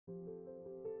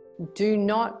do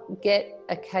not get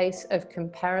a case of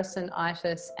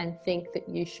comparisonitis and think that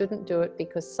you shouldn't do it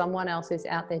because someone else is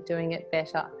out there doing it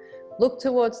better. Look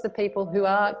towards the people who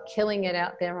are killing it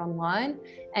out there online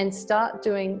and start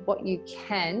doing what you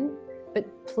can.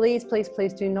 But please, please,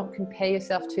 please do not compare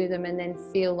yourself to them and then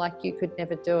feel like you could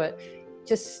never do it.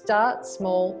 Just start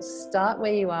small, start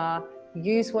where you are,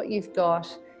 use what you've got,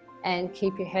 and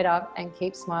keep your head up and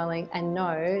keep smiling, and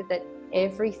know that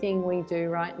everything we do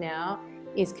right now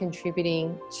is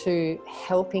contributing to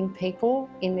helping people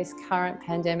in this current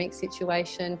pandemic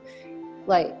situation.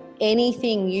 Like,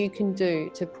 anything you can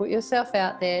do to put yourself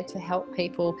out there to help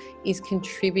people is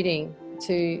contributing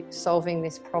to solving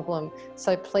this problem.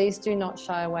 So please do not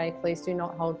shy away, please do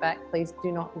not hold back, please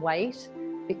do not wait,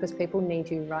 because people need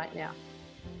you right now.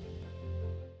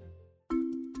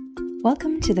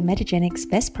 Welcome to the Metagenics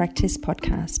Best Practice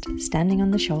Podcast, standing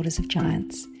on the shoulders of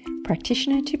giants.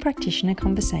 Practitioner to practitioner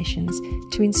conversations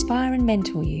to inspire and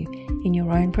mentor you in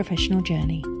your own professional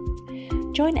journey.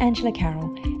 Join Angela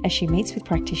Carroll as she meets with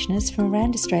practitioners from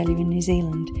around Australia and New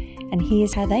Zealand and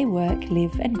hears how they work,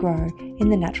 live and grow in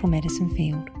the natural medicine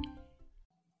field.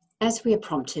 As we are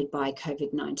prompted by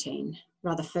COVID-19,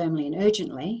 rather firmly and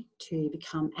urgently, to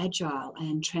become agile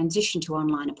and transition to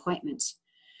online appointments,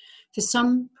 for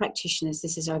some practitioners,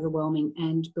 this is overwhelming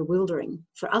and bewildering.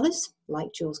 For others,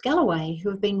 like Jules Galloway, who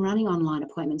have been running online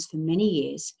appointments for many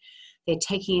years, they're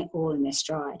taking it all in their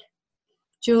stride.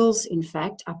 Jules, in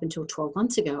fact, up until 12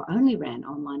 months ago, only ran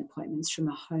online appointments from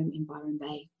a home in Byron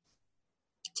Bay.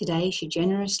 Today, she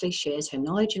generously shares her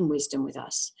knowledge and wisdom with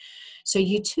us, so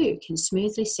you too can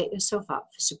smoothly set yourself up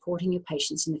for supporting your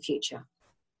patients in the future.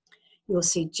 You will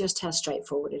see just how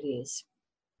straightforward it is.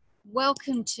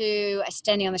 Welcome to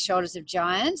Standing on the Shoulders of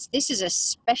Giants. This is a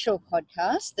special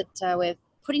podcast that we're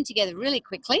putting together really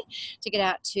quickly to get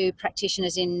out to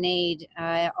practitioners in need.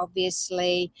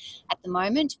 Obviously, at the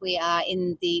moment, we are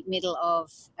in the middle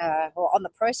of, or on the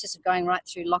process of going right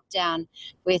through lockdown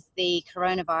with the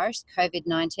coronavirus,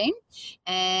 COVID-19.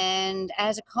 And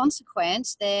as a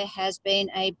consequence, there has been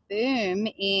a boom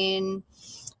in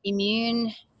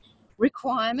immune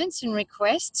requirements and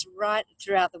requests right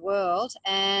throughout the world,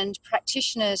 and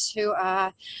practitioners who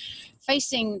are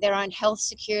facing their own health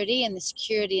security and the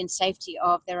security and safety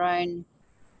of their own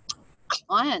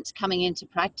clients coming into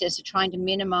practice are trying to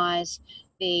minimize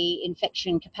the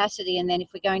infection capacity. And then if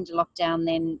we're going to lockdown,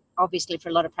 then obviously for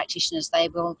a lot of practitioners, they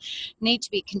will need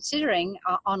to be considering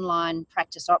online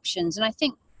practice options. And I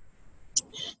think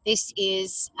this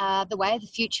is the way of the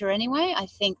future anyway. I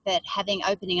think that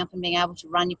opening up and being able to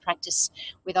run your practice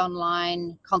with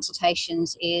online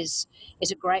consultations is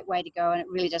a great way to go, and it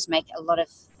really does make a lot of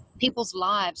people's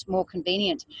lives more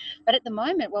convenient. But at the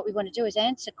moment, what we want to do is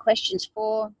answer questions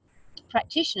for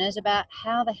practitioners about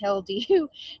how the hell do you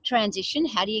transition?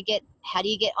 How do you get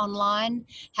online?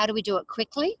 How do we do it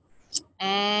quickly?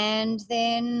 And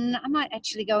then I might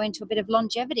actually go into a bit of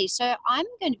longevity. So I'm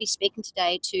going to be speaking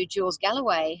today to Jules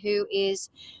Galloway, who is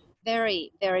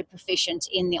very, very proficient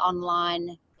in the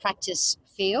online practice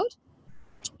field.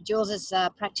 Jules is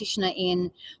a practitioner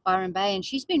in Byron Bay, and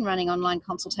she's been running online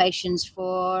consultations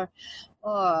for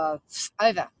over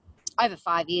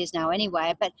 5 years now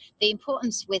anyway. But the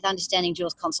importance with understanding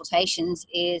Jules' consultations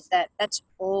is that that's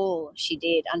all she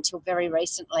did until very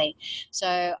recently.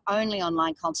 So only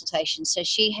online consultations. So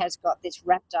she has got this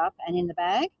wrapped up and in the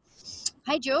bag.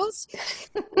 Hey, Jules.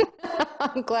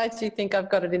 I'm glad you think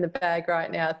I've got it in the bag right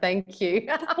now. Thank you.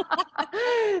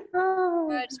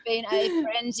 It's been a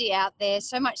frenzy out there,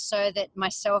 so much so that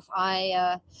myself,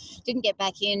 I didn't get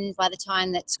back in by the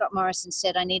time that Scott Morrison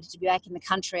said I needed to be back in the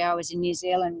country. I was in New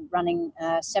Zealand running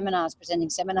seminars, presenting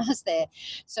seminars there.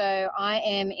 So I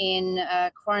am in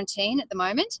quarantine at the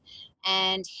moment,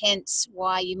 and hence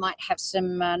why you might have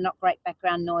some not great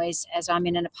background noise as I'm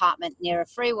in an apartment near a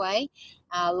freeway,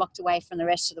 locked away from the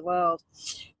rest of the world.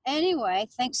 Anyway,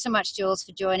 thanks so much, Jules,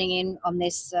 for joining in on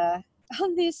this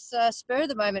spur of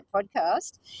the moment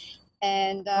podcast.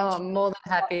 And I'm more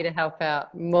than happy to help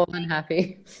out. More than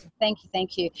happy.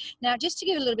 Thank you. Now, just to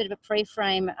give a little bit of a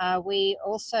pre-frame, we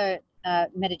also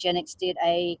Metagenics did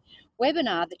a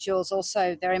webinar that Jules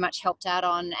also very much helped out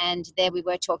on, and there we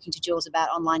were talking to Jules about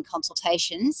online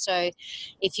consultations. So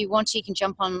if you want to, you can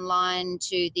jump online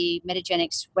to the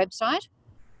Metagenics website.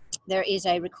 There is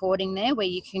a recording there where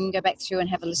you can go back through and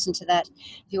have a listen to that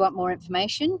if you want more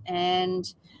information.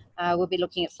 And we'll be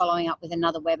looking at following up with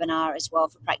another webinar as well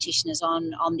for practitioners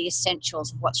on the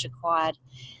essentials of what's required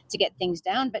to get things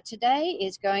down. But today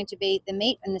is going to be the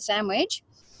meat and the sandwich.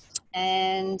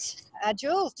 And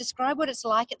Jules, describe what it's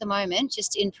like at the moment,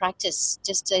 just in practice,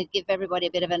 just to give everybody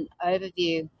a bit of an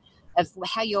overview of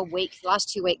how your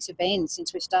last 2 weeks have been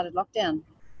since we started lockdown.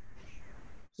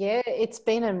 Yeah, it's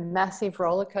been a massive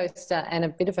roller coaster and a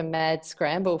bit of a mad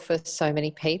scramble for so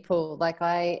many people. Like,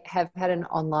 I have had an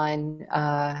online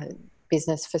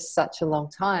business for such a long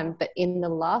time, but in the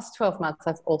last 12 months,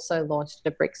 I've also launched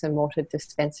a bricks and mortar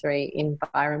dispensary in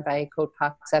Byron Bay called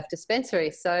Parksafe Dispensary.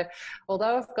 So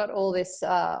although I've got all this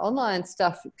online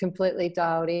stuff completely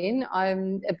dialed in,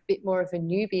 I'm a bit more of a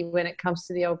newbie when it comes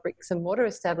to the old bricks and mortar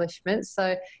establishment.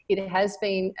 So it has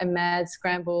been a mad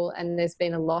scramble, and there's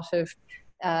been a lot of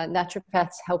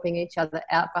naturopaths helping each other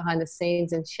out behind the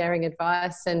scenes and sharing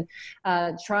advice and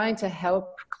trying to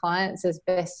help clients as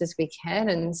best as we can,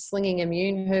 and slinging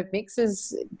immune herb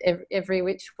mixes every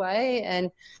which way.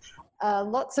 And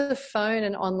lots of phone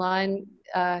and online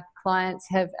clients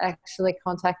have actually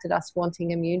contacted us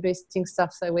wanting immune boosting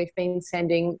stuff. So we've been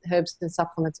sending herbs and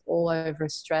supplements all over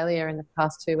Australia in the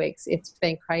past 2 weeks. It's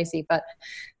been crazy. But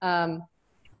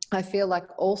I feel like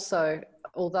also,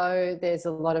 although there's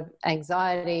a lot of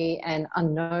anxiety and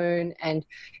unknown and,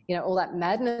 you know, all that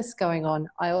madness going on,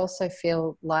 I also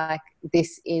feel like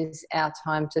this is our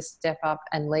time to step up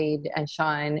and lead and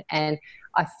shine. And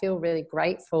I feel really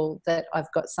grateful that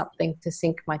I've got something to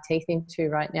sink my teeth into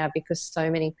right now, because so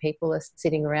many people are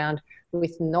sitting around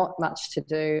with not much to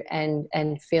do and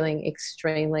feeling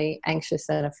extremely anxious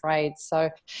and afraid. So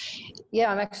yeah,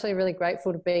 I'm actually really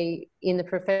grateful to be in the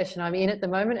profession I'm in at the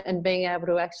moment and being able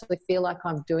to actually feel like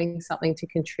I'm doing something to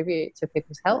contribute to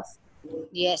people's health.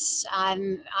 Yes,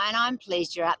 and I'm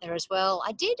pleased you're out there as well.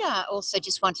 I did also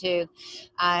just want to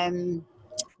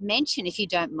mention, if you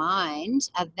don't mind,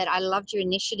 that I loved your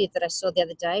initiative that I saw the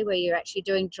other day where you're actually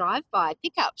doing drive-by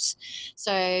pickups.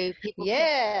 So people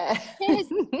Yeah. Yes.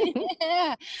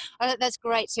 Yeah. Oh, that's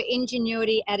great. So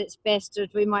ingenuity at its best.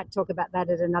 We might talk about that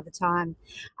at another time.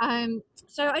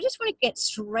 So I just want to get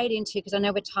straight into, because I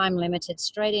know we're time limited,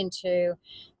 straight into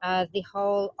the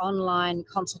whole online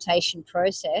consultation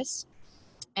process.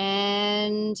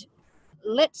 And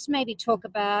let's maybe talk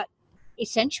about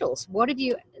essentials. What are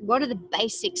the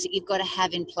basics that you've got to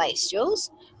have in place, Jules?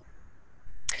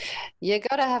 You've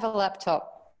got to have a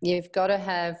laptop. You've got to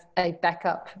have a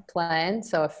backup plan,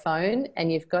 so a phone,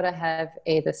 and you've got to have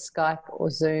either Skype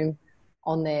or Zoom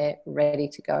on there ready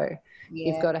to go.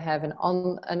 Yeah. You've got to have an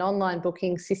online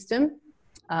booking system,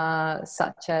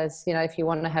 such as, you know, if you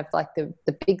want to have like the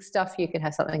big stuff, you can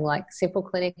have something like Simple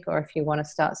Clinic, or if you want to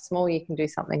start small, you can do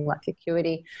something like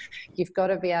Acuity. You've got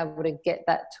to be able to get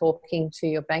that talking to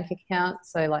your bank account,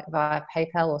 so like via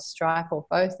PayPal or Stripe or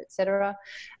both, etc.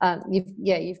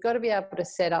 You've got to be able to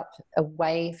set up a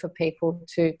way for people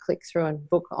to click through and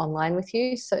book online with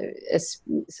you, so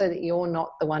that you're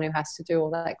not the one who has to do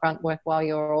all that grunt work while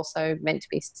you're also meant to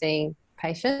be seeing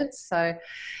patients. So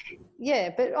yeah,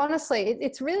 but honestly,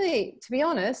 it's really, to be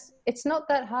honest, it's not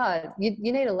that hard. You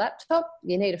need a laptop,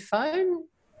 you need a phone,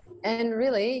 and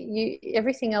really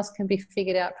everything else can be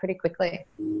figured out pretty quickly.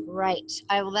 Right.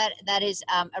 Well, that is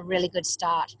a really good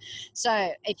start.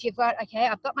 So if you've got, okay,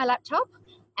 I've got my laptop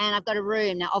and I've got a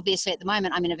room. Now, obviously at the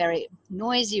moment I'm in a very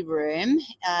noisy room.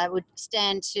 Would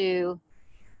stand to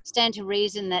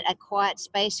reason that a quiet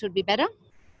space would be better.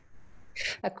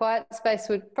 A quiet space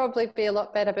would probably be a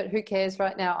lot better, but who cares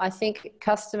right now? I think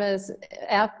customers,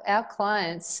 our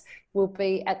clients, will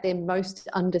be at their most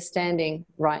understanding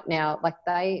right now. Like,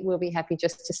 they will be happy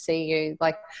just to see you.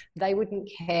 Like, they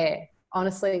wouldn't care.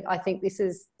 Honestly, I think this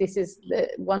is the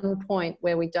one point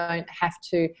where we don't have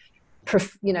to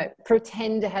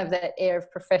pretend to have that air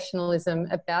of professionalism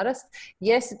about us.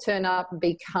 Yes, turn up,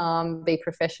 be calm, be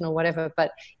professional, whatever.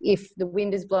 But if the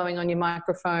wind is blowing on your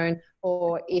microphone,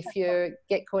 or if you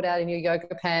get caught out in your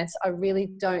yoga pants, I really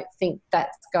don't think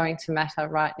that's going to matter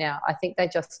right now. I think they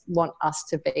just want us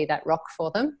to be that rock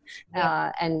for them.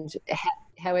 Yeah. And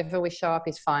however we show up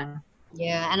is fine.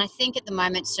 Yeah, and I think at the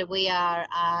moment, so we are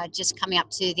just coming up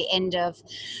to the end of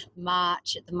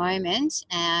March at the moment,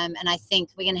 and I think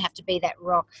we're going to have to be that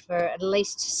rock for at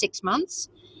least 6 months,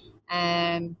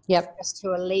 just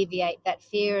to alleviate that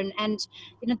fear. And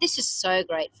you know, this is so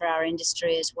great for our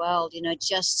industry as well. You know,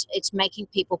 just it's making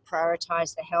people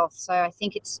prioritise their health. So I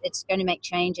think it's going to make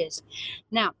changes.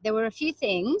 Now, there were a few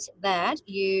things that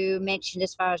you mentioned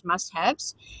as far as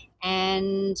must-haves,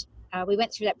 and we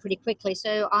went through that pretty quickly,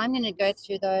 so I'm going to go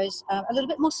through those a little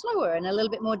bit more slower and a little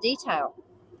bit more detail,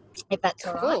 if that's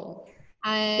all right. Cool.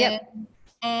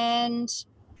 And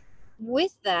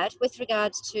with that, with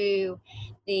regards to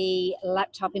the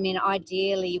laptop, I mean,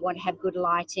 ideally you want to have good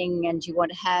lighting and you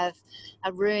want to have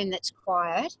a room that's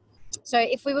quiet. So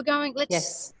if we were going,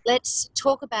 let's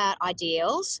talk about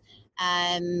ideals.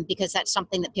 because that's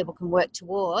something that people can work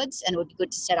towards, and it would be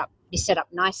good to be set up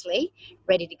nicely,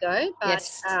 ready to go. But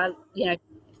Yes.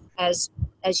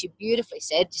 as you beautifully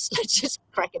said, let's just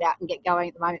crack it out and get going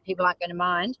at the moment. People aren't going to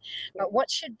mind. But what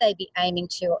should they be aiming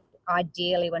to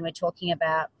ideally when we're talking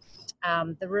about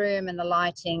the room and the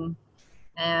lighting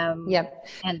and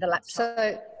the laptop?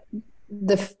 So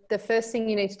the first thing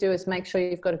you need to do is make sure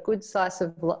you've got a good source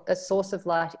of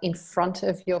light in front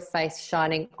of your face,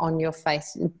 shining on your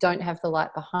face. Don't have the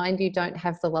light behind you. Don't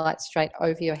have the light straight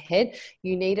over your head.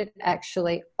 You need it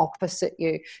actually opposite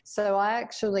you. So I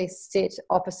actually sit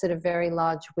opposite a very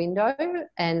large window,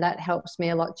 and that helps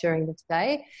me a lot during the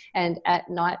day. And at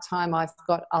nighttime, I've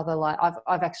got other light.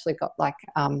 I've actually got like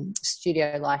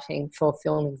studio lighting for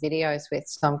filming videos with.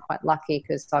 So I'm quite lucky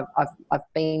because I've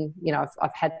been,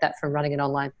 I've had that from running an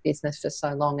online business for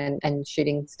so long and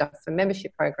shooting stuff for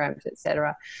membership programs,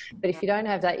 etc. But if you don't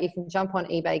have that, you can jump on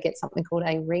eBay, get something called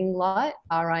a ring light,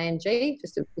 RING.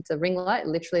 It's a ring light. It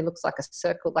literally looks like a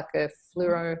circle, like a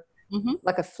fluoro.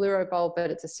 Like a fluoro bulb,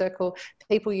 but it's a circle.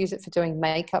 People use it for doing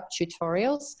makeup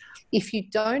tutorials. If you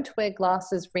don't wear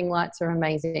glasses, ring lights are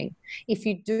amazing. If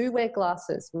you do wear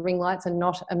glasses, ring lights are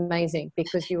not amazing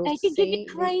because you will see the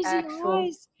actual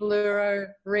fluoro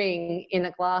ring in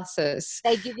the glasses.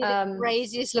 They give you the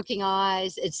craziest looking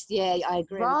eyes. I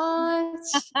agree. Right.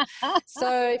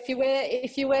 So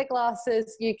if you wear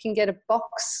glasses, you can get a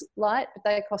box light, but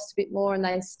they cost a bit more and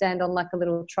they stand on like a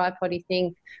little tripod-y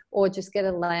thing, or just get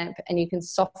a lamp and you can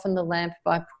soften the lamp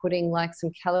by putting like some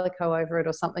calico over it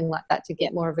or something like that to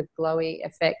get more of a glowy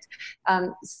effect.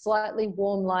 Slightly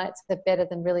warm lights are better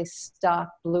than really stark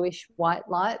bluish white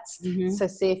lights. So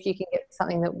see if you can get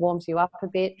something that warms you up a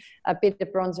bit. A bit of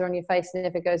bronzer on your face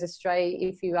never goes astray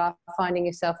if you are finding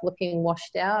yourself looking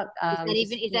washed out.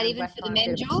 Is that even for the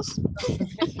men, Jules?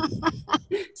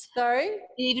 Sorry?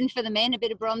 Even for the men, a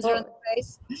bit of bronzer on the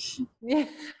face? Yeah.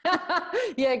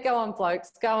 Yeah, go on,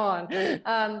 blokes, go on.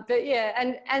 But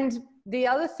yeah, and the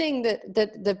other thing that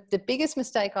the biggest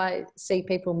mistake I see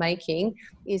people making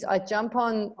is I jump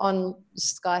on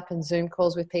Skype and Zoom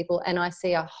calls with people and I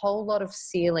see a whole lot of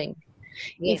ceiling.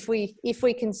 Yes. If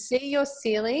we can see your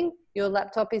ceiling, your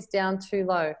laptop is down too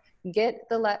low. Get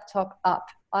the laptop up.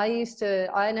 I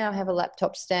now have a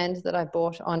laptop stand that I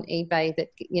bought on eBay that,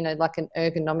 like an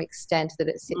ergonomic stand that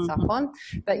it sits up on.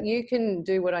 But you can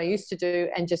do what I used to do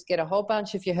and just get a whole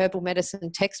bunch of your herbal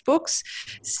medicine textbooks,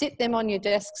 sit them on your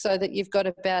desk so that you've got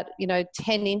about,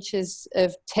 10 inches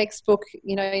of textbook,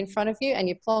 in front of you, and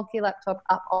you plonk your laptop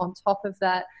up on top of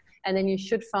that. And then you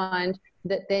should find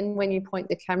that then when you point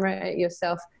the camera at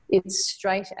yourself, it's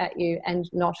straight at you and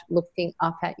not looking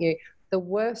up at you. The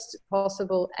worst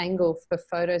possible angle for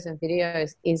photos and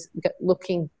videos is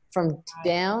looking from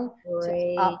down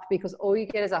to up, because all you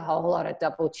get is a whole lot of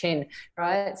double chin,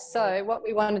 right? So what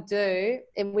we want to do,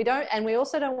 and we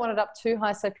also don't want it up too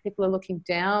high so people are looking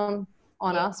down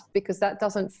on us, because that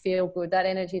doesn't feel good. That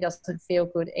energy doesn't feel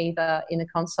good either in a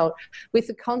consult. With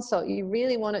the consult, you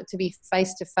really want it to be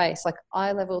face to face, like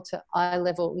eye level to eye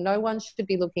level. No one should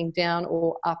be looking down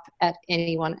or up at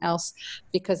anyone else,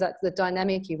 because that's the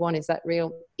dynamic you want, is that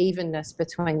real evenness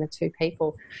between the two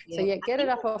people. So get it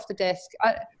up off the desk.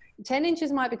 10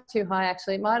 inches might be too high,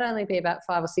 actually. It might only be about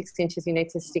 5 or 6 inches. You need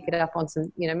to stick it up on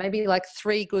some, maybe like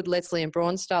 3 good Leslie and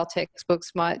Braun style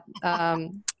textbooks.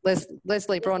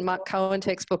 Leslie Braun, Mark Cohen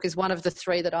textbook is one of the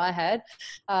 3 that I had.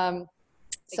 3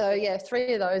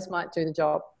 of those might do the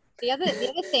job. The other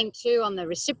thing too, on the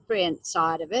recipient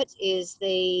side of it, is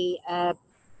the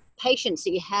patients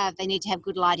that you have. They need to have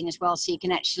good lighting as well, so you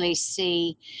can actually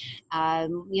see, their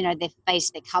face,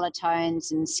 their colour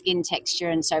tones and skin texture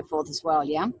and so forth as well,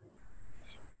 yeah?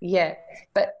 Yeah,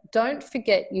 but don't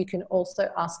forget you can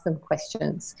also ask them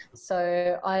questions.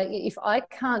 So if I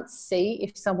can't see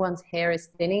if someone's hair is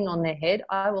thinning on their head,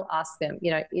 I will ask them,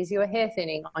 is your hair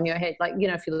thinning on your head? Like,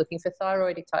 if you're looking for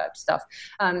thyroid type stuff.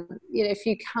 If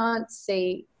you can't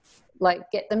see,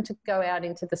 get them to go out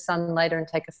into the sun later and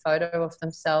take a photo of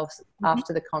themselves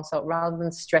after the consult, rather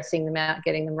than stressing them out,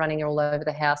 getting them running all over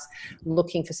the house,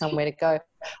 looking for somewhere to go.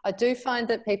 I do find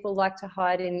that people like to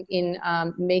hide in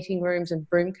meeting rooms and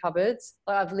broom cupboards.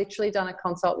 I've literally done a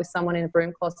consult with someone in a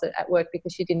broom closet at work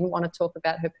because she didn't want to talk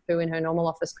about her poo in her normal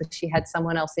office because she had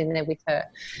someone else in there with her.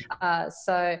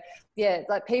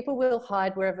 People will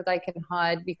hide wherever they can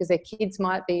hide, because their kids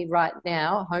might be right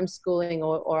now homeschooling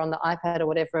or on the iPad or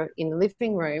whatever in the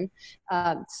living room.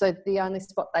 So the only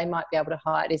spot they might be able to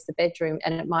hide is the bedroom,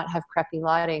 and it might have crappy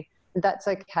lighting. That's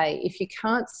okay. If you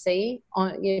can't see,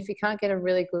 if you can't get a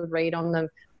really good read on them,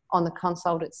 on the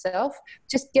consult itself.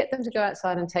 Just get them to go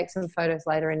outside and take some photos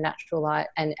later in natural light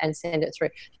and send it through.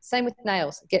 Same with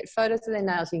nails. Get photos of their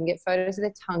nails. You can get photos of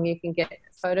their tongue. You can get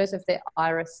photos of their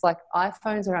iris. Like,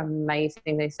 iPhones are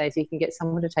amazing these days. You can get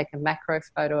someone to take a macro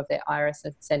photo of their iris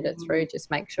and send it through. Just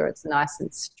make sure it's nice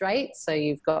and straight, so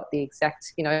you've got the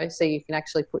exact, so you can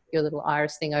actually put your little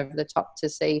iris thing over the top to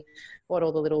see what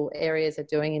all the little areas are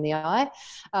doing in the eye.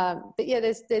 But yeah,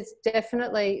 there's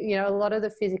definitely, a lot of the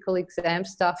physical exam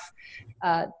stuff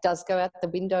does go out the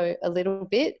window a little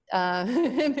bit.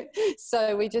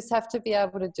 So we just have to be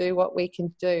able to do what we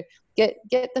can do.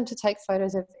 Get them to take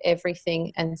photos of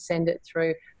everything and send it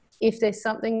through. If there's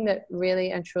something that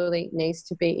really and truly needs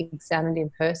to be examined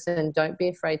in person, don't be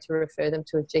afraid to refer them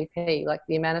to a GP. Like,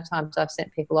 the amount of times I've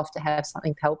sent people off to have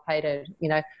something palpated,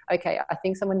 okay, I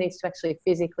think someone needs to actually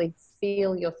physically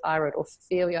feel your thyroid or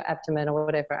feel your abdomen or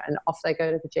whatever, and off they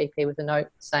go to the GP with a note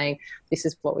saying, this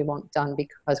is what we want done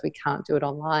because we can't do it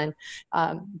online.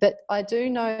 But I do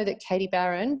know that Katie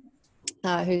Barron,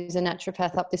 who's a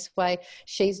naturopath up this way,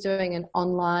 she's doing an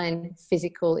online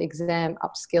physical exam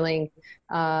upskilling.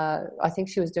 I think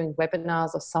she was doing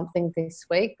webinars or something this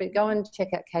week, but go and check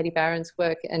out Katie Barron's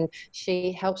work, and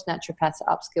she helps naturopaths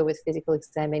upskill with physical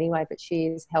exam anyway, but she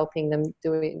is helping them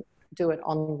do it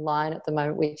online at the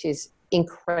moment, which is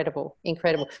incredible.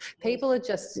 People are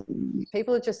just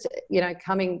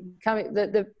coming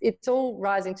it's all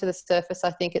rising to the surface,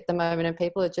 I think, at the moment, and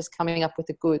people are just coming up with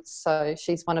the goods. So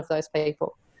she's one of those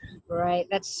people. Great,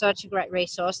 that's such a great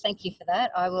resource. Thank you for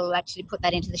that. I will actually put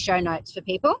that into the show notes for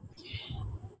people.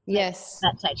 Yes,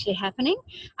 that's actually happening.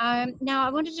 Now, I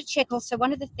wanted to check also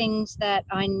one of the things that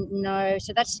I know.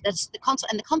 So that's the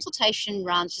consult, and the consultation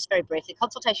runs, just very briefly.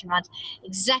 Consultation runs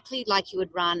exactly like you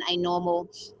would run a normal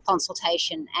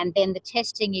consultation, and then the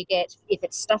testing you get, if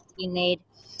it's stuff that you need,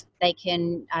 they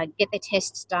can get their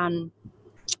tests done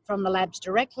from the labs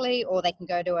directly, or they can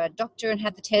go to a doctor and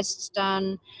have the tests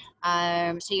done.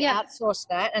 So you outsource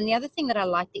that. And the other thing that I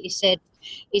like that you said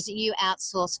is that you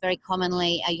outsource very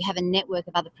commonly. You have a network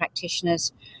of other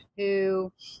practitioners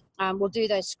who will do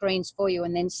those screens for you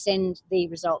and then send the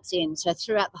results in. So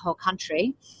throughout the whole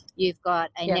country, you've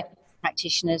got a network of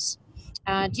practitioners.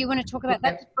 Do you want to talk about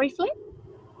that just briefly?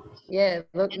 Yeah,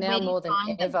 look, now more than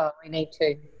ever, we need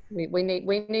to. We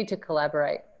need to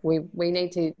collaborate. We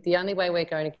need to. The only way we're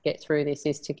going to get through this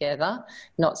is together,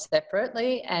 not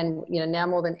separately. And now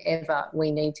more than ever,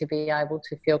 we need to be able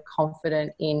to feel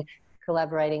confident in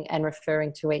collaborating and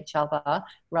referring to each other,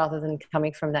 rather than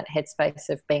coming from that headspace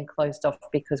of being closed off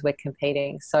because we're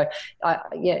competing. So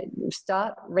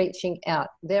start reaching out.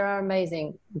 There are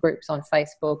amazing groups on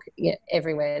Facebook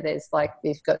everywhere.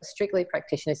 You've got Strictly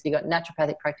Practitioners, you've got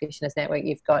Naturopathic Practitioners Network,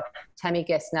 you've got Tammy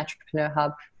Guest Naturopreneur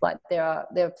Hub. Like, there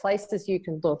are places you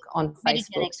can look on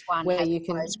Facebook where you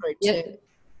can group too.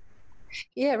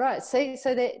 Yeah, right. See,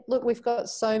 so look, we've got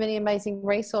so many amazing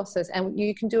resources, and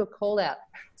you can do a call out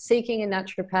seeking a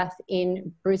naturopath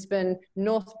in Brisbane,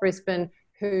 North Brisbane,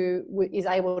 who is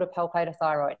able to palpate a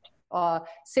thyroid, or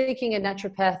seeking a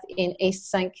naturopath in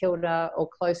East St Kilda or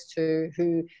close to,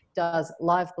 who does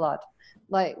live blood.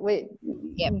 Like,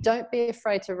 don't be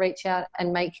afraid to reach out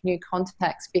and make new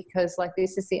contacts, because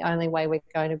this is the only way we're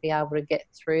going to be able to get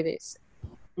through this.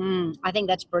 I think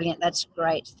that's brilliant. That's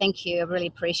great. Thank you. I really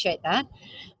appreciate that.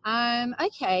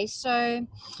 Okay, so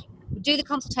do the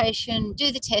consultation,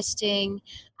 do the testing,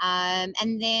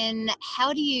 and then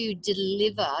how do you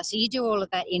deliver? So you do all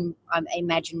of that in, I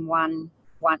imagine, one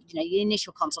your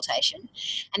initial consultation.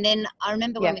 And then I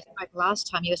remember when we spoke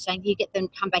last time, you were saying you get them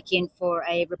come back in for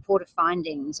a report of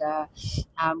findings,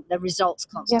 the results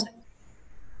consultation.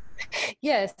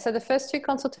 Yeah, so the first two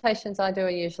consultations I do are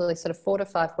usually sort of 4 to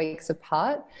 5 weeks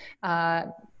apart.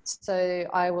 So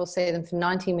I will see them for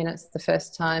 90 minutes the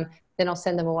first time, then I'll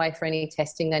send them away for any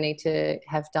testing they need to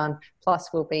have done. Plus,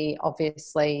 we'll be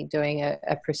obviously doing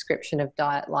a prescription of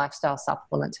diet, lifestyle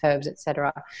supplements, herbs,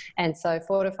 etc. And so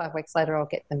 4 to 5 weeks later, I'll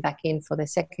get them back in for their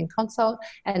second consult.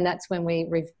 And that's when we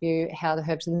review how the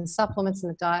herbs and the supplements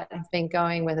and the diet have been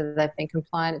going, whether they've been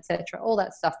compliant, etc., all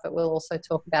that stuff. But we'll also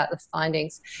talk about the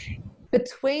findings.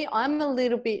 I'm a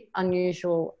little bit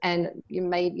unusual, and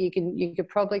you could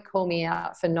probably call me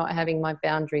out for not having my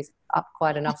boundaries up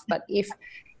quite enough. But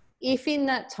if in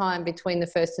that time between the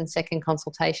first and second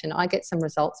consultation, I get some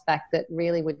results back that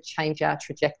really would change our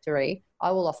trajectory,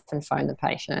 I will often phone the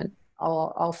patient.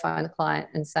 I'll phone the client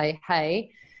and say,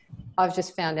 hey, I've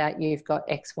just found out you've got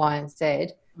X, Y, and Z.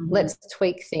 Let's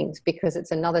tweak things because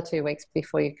it's another 2 weeks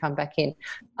before you come back in.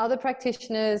 Other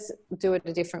practitioners do it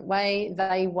a different way.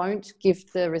 They won't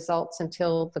give the results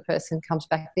until the person comes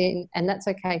back in, and that's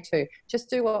okay too. Just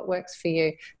do what works for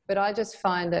you. But I just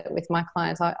find that with my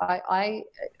clients,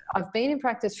 I've been in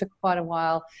practice for quite a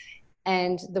while,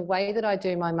 and the way that I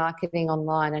do my marketing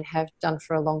online and have done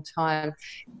for a long time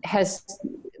has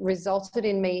resulted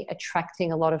in me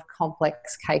attracting a lot of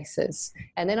complex cases.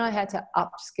 And then I had to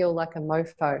upskill like a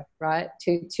mofo, right,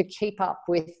 to keep up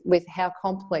with how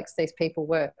complex these people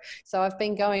were. So I've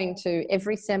been going to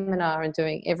every seminar and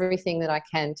doing everything that I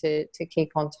can to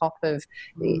keep on top of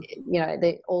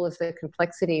all of the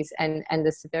complexities and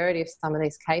the severity of some of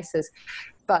these cases.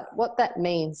 But what that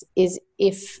means is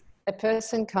if a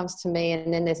person comes to me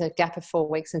and then there's a gap of 4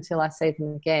 weeks until I see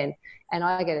them again, and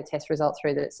I get a test result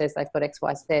through that says they've got X,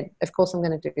 Y, Z, of course I'm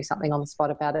going to do something on the spot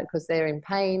about it because they're in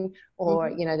pain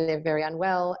or, they're very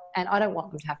unwell, and I don't want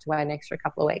them to have to wait an extra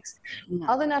couple of weeks. No.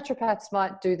 Other naturopaths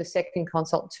might do the second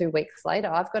consult 2 weeks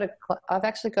later. I've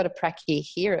actually got a pracky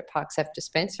here at Park Safe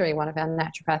Dispensary, one of our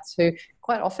naturopaths, who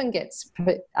quite often gets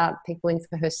people in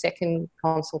for her second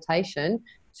consultation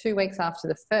 2 weeks after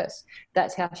the first.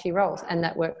 That's how she rolls, and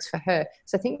that works for her.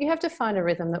 So I think you have to find a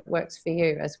rhythm that works for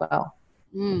you as well.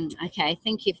 Okay,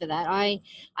 thank you for that. I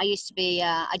used to be,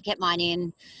 I'd get mine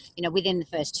in, within the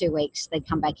first 2 weeks, they'd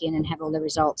come back in and have all the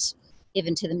results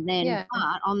given to them then. Yeah.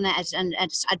 But on that, and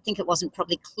I think it wasn't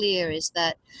probably clear, is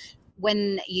that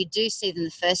when you do see them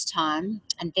the first time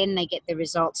and then they get the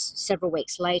results several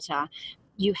weeks later,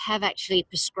 you have actually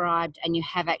prescribed and you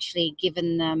have actually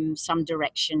given them some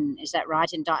direction, is that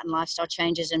right, in diet and lifestyle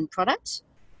changes and products?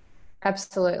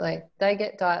 Absolutely. They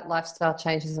get diet, lifestyle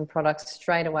changes and products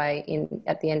straight away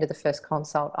at the end of the first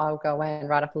consult. I'll go away and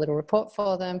write up a little report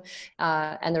for them,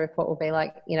 and the report will be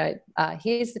like,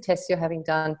 here's the tests you're having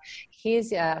done,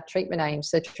 here's our treatment aims.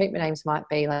 So treatment aims might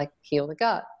be like heal the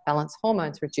gut, balance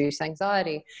hormones, reduce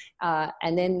anxiety,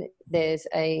 and then there's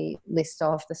a list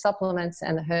of the supplements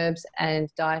and the herbs and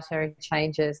dietary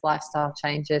changes, lifestyle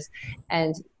changes,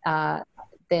 and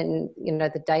then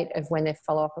the date of when their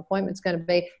follow-up appointment's going to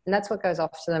be, and that's what goes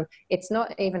off to them. It's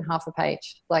not even half a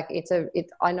page. Like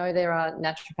I know there are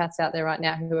naturopaths out there right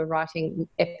now who are writing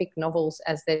epic novels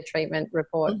as their treatment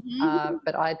report,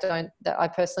 but I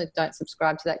personally don't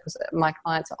subscribe to that because my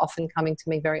clients are often coming to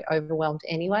me very overwhelmed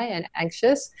anyway and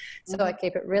anxious. So I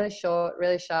keep it really short,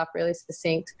 really sharp, really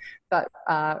succinct, but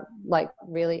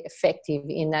really effective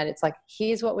in that it's like,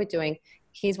 here's what we're doing,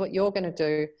 here's what you're going to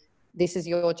do. This is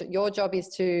your job is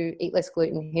to eat less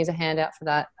gluten. Here's a handout for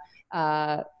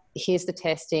that. Here's the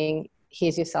testing.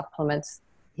 Here's your supplements.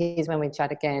 Here's when we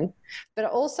chat again. But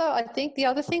also, I think the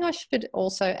other thing I should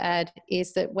also add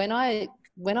is that when I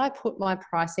put my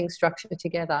pricing structure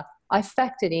together, I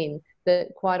factored in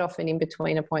that quite often in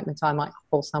between appointments I might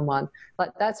call someone. Like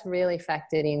that's really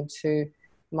factored into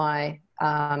my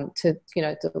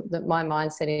my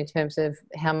mindset in terms of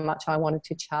how much I wanted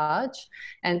to charge.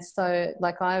 And so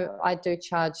I do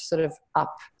charge sort of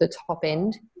up the top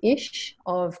end ish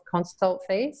of consult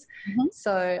fees.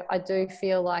 So I do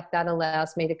feel like that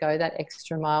allows me to go that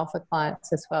extra mile for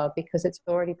clients as well, because it's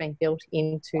already been built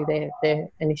into their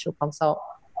initial consult.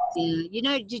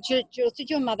 Yeah. Did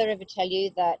your mother ever tell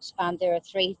you that there are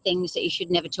 3 things that you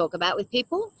should never talk about with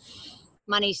people?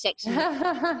 Money, sex,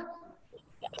 and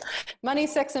money,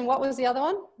 sex, and what was the other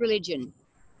one? Religion.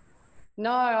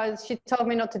 No, she told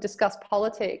me not to discuss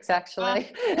politics,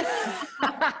 actually.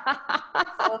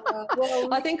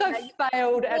 I think I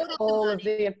failed at all of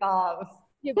the above.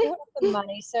 You brought up the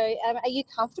money. So are you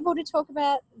comfortable to talk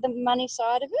about the money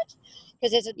side of it?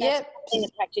 Because there's a thing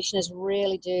that practitioners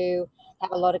really do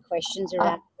have a lot of questions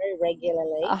around very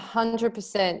regularly.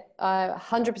 100%.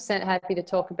 100% happy to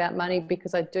talk about money,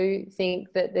 because I do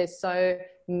think that there's so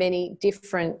many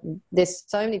different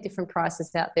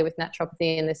prices out there with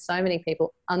naturopathy, and there's so many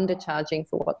people undercharging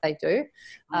for what they do.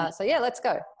 So let's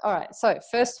go. All right. So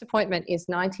first appointment is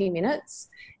 90 minutes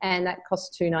and that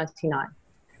costs $2.99.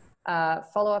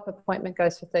 Follow-up appointment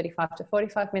goes for 35 to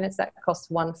 45 minutes. That costs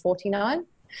 $1.49.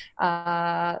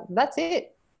 That's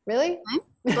it. Really?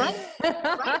 Right.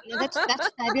 That's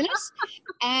fabulous,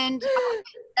 and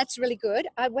that's really good.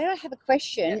 Where I have a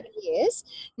question is,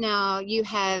 now you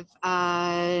have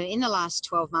in the last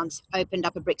 12 months opened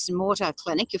up a bricks and mortar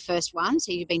clinic, your first one,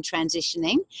 so you've been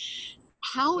transitioning.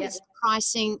 How is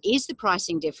the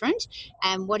pricing different,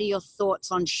 and what are your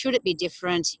thoughts on should it be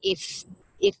different if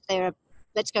there are,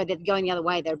 they're going the other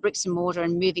way, they're bricks and mortar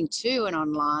and moving to an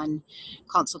online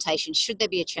consultation? Should there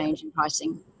be a change in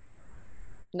pricing?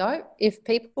 No, if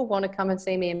people want to come and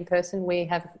see me in person, we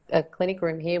have a clinic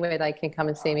room here where they can come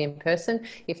and see me in person.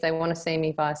 If they want to see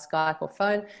me via Skype or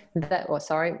phone,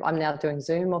 I'm now doing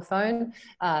Zoom or phone,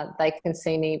 they can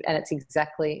see me, and it's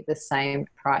exactly the same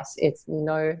price. It's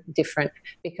no different,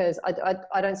 because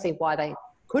I don't see why they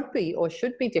could be or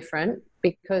should be different,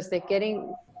 because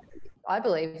I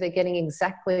believe they're getting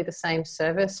exactly the same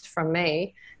service from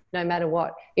me, no matter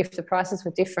what. If the prices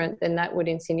were different, then that would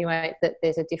insinuate that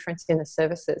there's a difference in the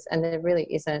services, and there really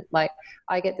isn't. Like,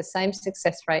 I get the same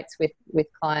success rates with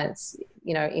clients,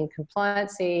 in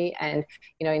compliancy and,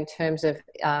 in terms of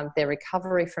their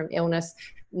recovery from illness,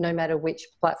 no matter which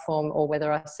platform, or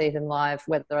whether I see them live,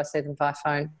 whether I see them via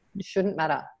phone. It shouldn't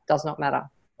matter, does not matter.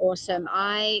 Awesome.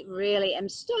 I really am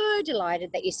so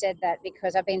delighted that you said that,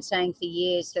 because I've been saying for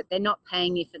years that they're not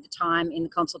paying you for the time in the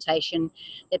consultation.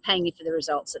 They're paying you for the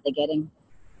results that they're getting.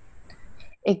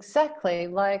 Exactly.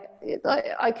 Like,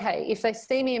 okay, if they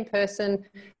see me in person,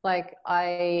 like,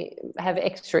 I have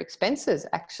extra expenses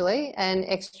actually, and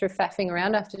extra faffing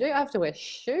around I have to do. I have to wear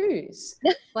shoes.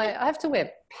 Like, I have to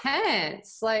wear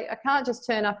pants. Like, I can't just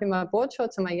turn up in my board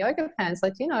shorts and my yoga pants.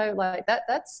 Like, like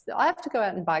that's, I have to go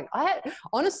out and buy.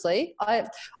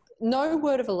 No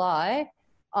word of a lie,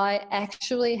 I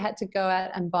actually had to go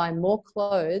out and buy more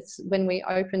clothes when we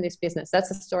opened this business. That's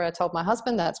the story I told my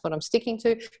husband. That's what I'm sticking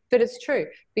to. But it's true,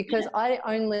 because I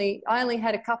only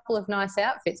had a couple of nice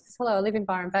outfits. Because, hello, I live in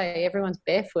Byron Bay. Everyone's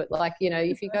barefoot. Like,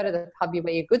 if you go to the pub, you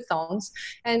wear your good thongs.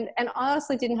 And I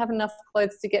honestly didn't have enough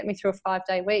clothes to get me through a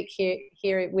 5-day week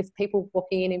here with people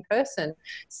walking in person.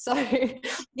 So,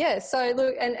 yeah. So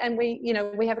look, and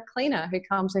we have a cleaner who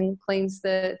comes and cleans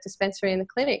the dispensary in the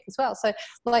clinic as well. So,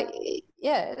 like,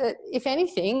 yeah, if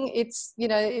anything, it's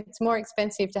more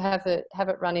expensive to have it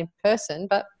run in person,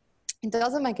 but it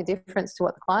doesn't make a difference to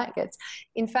what the client gets.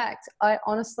 In fact, I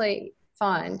honestly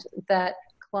find that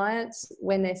clients,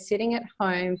 when they're sitting at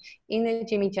home in their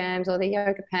Jimmy Jams or their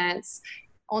yoga pants,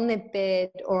 on their bed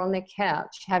or on their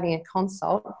couch having a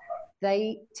consult,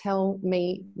 they tell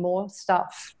me more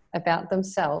stuff about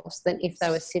themselves than if they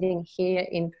were sitting here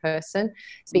in person,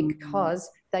 because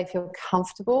they feel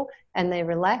comfortable and they're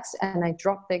relaxed and they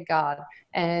drop their guard.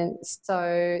 And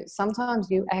so sometimes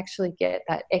you actually get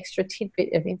that extra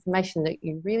tidbit of information that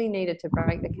you really needed to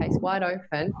break the case wide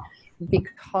open,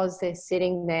 because they're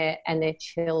sitting there and they're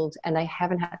chilled and they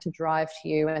haven't had to drive to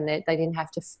you, and they didn't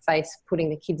have to face putting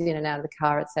the kids in and out of the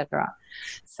car, etc.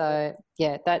 So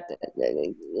yeah, that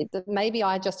maybe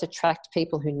I just attract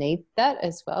people who need that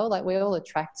as well. Like, we all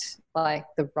attract like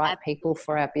the right people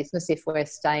for our business if we're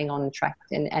staying on track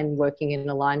and working in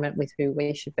alignment with who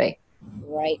we should be.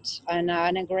 Great. I know,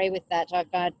 and agree with that.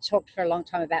 I've talked for a long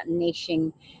time about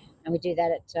niching, and we do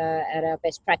that at our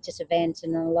best practice event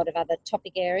and a lot of other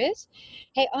topic areas.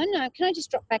 Hey, I know, can I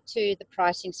just drop back to the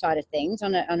pricing side of things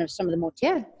on some of the more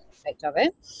technical aspect of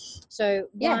it? So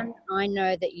one, I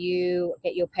know that you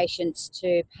get your patients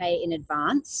to pay in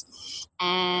advance,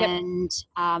 and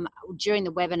during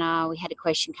the webinar we had a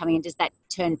question coming in, does that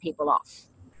turn people off?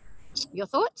 Your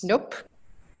thoughts? Nope.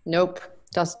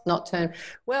 Does not turn.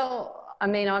 Well, I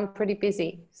mean, I'm pretty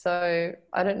busy, so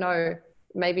I don't know.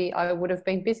 Maybe I would have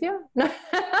been busier.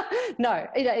 No,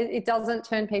 it doesn't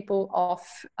turn people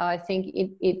off. I think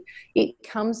it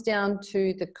comes down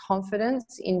to the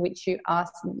confidence in which you have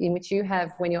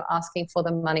when you're asking for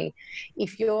the money.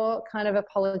 If you're kind of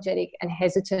apologetic and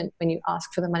hesitant when you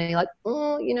ask for the money, like,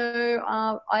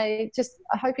 I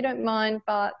hope you don't mind,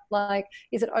 but like,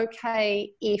 is it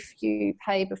okay if you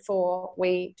pay before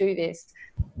we do this?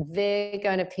 They're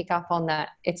going to pick up on that.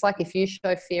 It's like, if you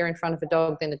show fear in front of a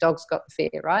dog, then the dog's got the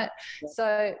fear, right? Yeah.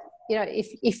 So,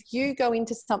 if you go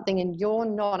into something and you're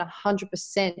not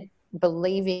 100%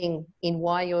 believing in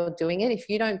why you're doing it, if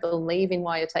you don't believe in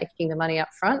why you're taking the money up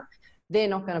front, they're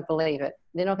not going to believe it.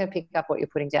 They're not going to pick up what you're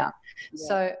putting down. Yeah.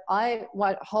 So I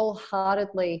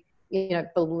wholeheartedly,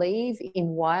 believe in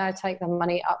why I take the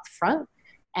money up front.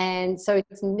 And so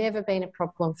it's never been a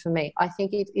problem for me. I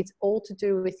think it's all to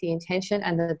do with the intention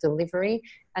and the delivery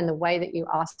and the way that you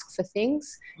ask for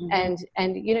things. Mm-hmm.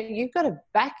 And you've got to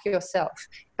back yourself.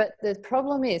 But the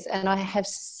problem is, and I have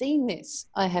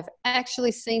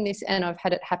actually seen this, and I've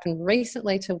had it happen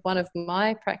recently to one of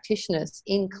my practitioners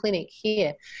in clinic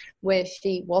here, where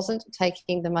she wasn't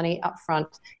taking the money up front.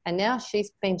 And now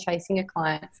she's been chasing a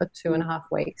client for 2.5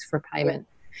 weeks for a payment.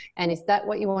 And is that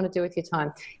what you want to do with your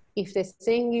time? If they're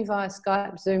seeing you via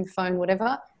Skype, Zoom, phone,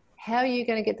 whatever, how are you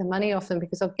going to get the money off them?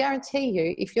 Because I'll guarantee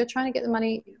you, if you're trying to get the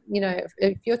money,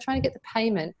 if you're trying to get the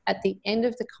payment at the end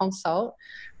of the consult,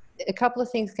 a couple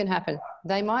of things can happen.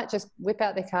 They might just whip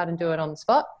out their card and do it on the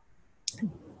spot,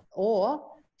 or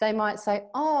they might say,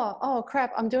 oh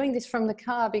crap, I'm doing this from the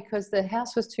car because the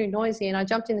house was too noisy and I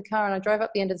jumped in the car and I drove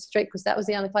up the end of the street because that was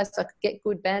the only place I could get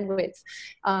good bandwidth.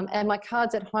 And my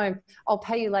card's at home. I'll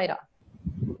pay you later.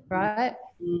 Right?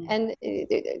 And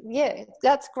yeah,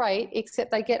 that's great, except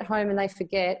they get home and they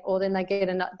forget, or then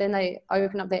they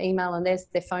open up their email and there's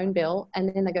their phone bill,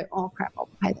 and then they go, oh crap, I'll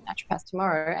pay the naturopath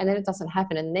tomorrow, and then it doesn't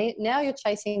happen, and now you're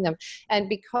chasing them. And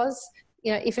because,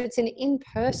 you know, if it's an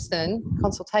in-person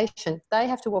consultation, they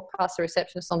have to walk past the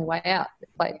receptionist on the way out.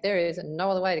 Like, there is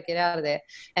no other way to get out of there,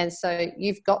 and so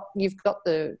you've got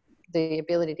the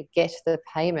ability to get the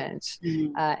payment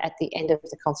at the end of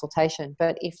the consultation.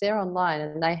 But if they're online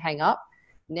and they hang up,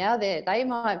 now they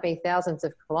might be thousands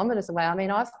of kilometres away. I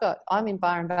mean, I'm in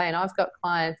Byron Bay and I've got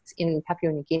clients in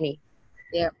Papua New Guinea.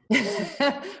 Yeah.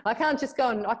 I can't just go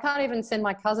and I can't even send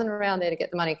my cousin around there to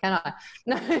get the money, can I?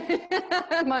 No.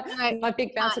 my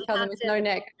big bouncer cousin with no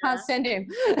neck. I can't send him.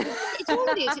 It's all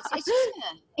it is.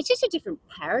 It's just a different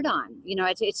paradigm. You know,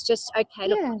 it's just, okay,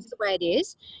 look, that's the way it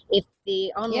is. If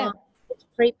the online is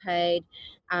prepaid,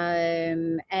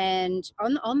 and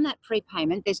on that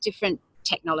prepayment, there's different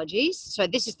technologies. So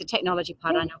this is the technology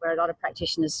part. I know where a lot of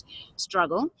practitioners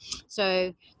struggle.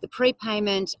 So the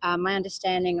prepayment, my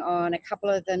understanding on a couple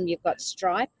of them, you've got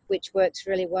Stripe, which works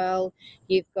really well.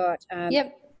 You've got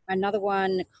another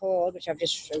one called, which I've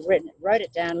just wrote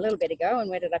it down a little bit ago, and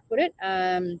where did I put it?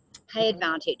 Pay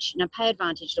Advantage. Now, Pay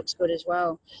Advantage looks good as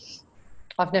well.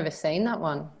 I've never seen that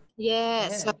one. Yeah.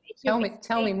 So tell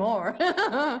me more.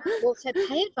 Well, so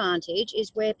Pay Advantage is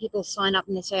where people sign up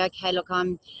and they say, okay, look,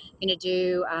 I'm going to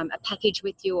do a package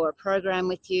with you or a program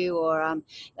with you, or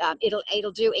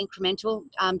it'll do incremental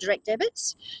direct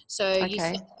debits. So you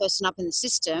set the person up in the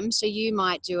system. So you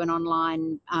might do an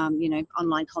online,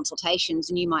 online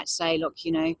consultations, and you might say, look,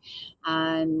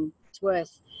 it's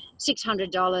worth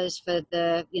 $600 for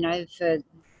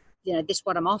this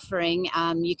what I'm offering,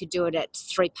 you could do it at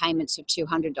 3 payments of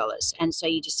 $200. And so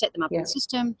you just set them up in the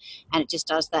system, and it just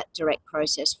does that direct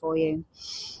process for you.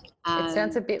 It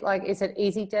sounds a bit like, is it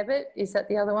Easy Debit? Is that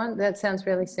the other one? That sounds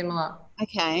really similar.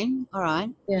 Okay. All right.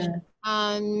 Yeah.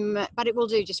 But it will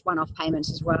do just one-off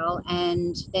payments as well.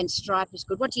 And then Stripe is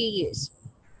good. What do you use?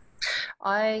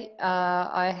 I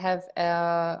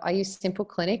use Simple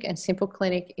Clinic, and Simple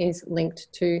Clinic is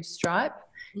linked to Stripe.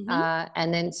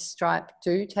 And then Stripe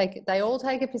they all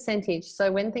take a percentage. So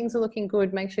when things are looking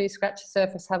good, make sure you scratch the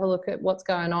surface, have a look at what's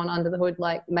going on under the hood.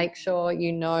 Like, make sure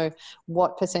you know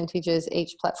what percentages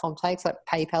each platform takes. Like,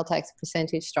 PayPal takes a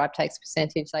percentage, Stripe takes a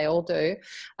percentage, they all do.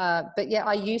 But yeah,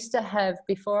 I used to have,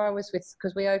 before I was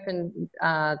because we opened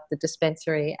the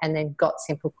dispensary and then got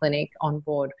Simple Clinic on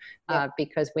board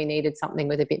because we needed something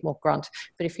with a bit more grunt.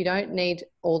 But if you don't need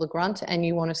all the grunt and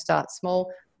you want to start small,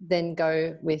 then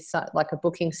go with like a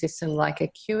booking system like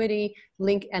Acuity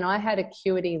Link. And I had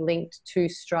Acuity linked to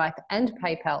Stripe and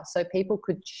PayPal, so people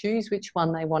could choose which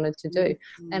one they wanted to do.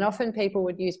 And often people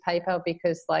would use PayPal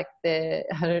because, like, I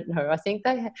don't know, I think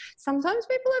sometimes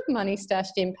people have money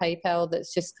stashed in PayPal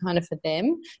that's just kind of for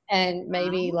them, and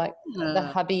maybe like the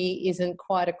hubby isn't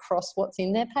quite across what's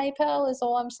in their PayPal, is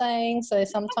all I'm saying. So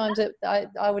sometimes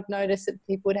I would notice that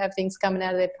people would have things coming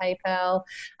out of their PayPal.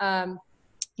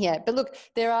 Yeah, but look,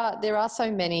 there are so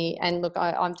many, and look,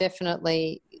 I'm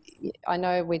definitely, I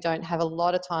know we don't have a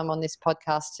lot of time on this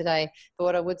podcast today, but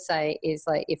what I would say is,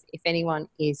 like, if anyone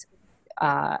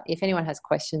has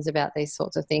questions about these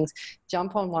sorts of things,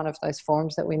 jump on one of those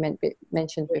forums that we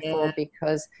mentioned before,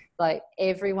 because, like,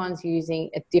 everyone's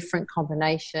using a different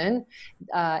combination.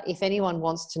 If anyone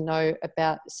wants to know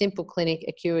about Simple Clinic,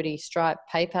 Acuity, Stripe,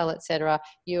 PayPal, etc.,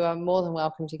 you are more than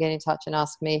welcome to get in touch and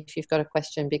ask me if you've got a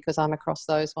question, because I'm across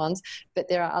those ones. But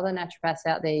there are other naturopaths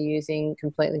out there using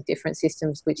completely different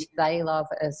systems, which they love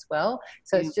as well.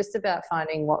 So it's just about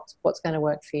finding what's going to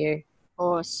work for you.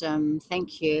 Awesome.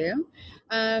 Thank you.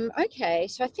 Okay,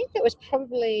 so I think that was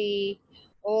probably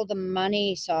all the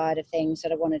money side of things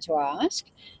that I wanted to ask.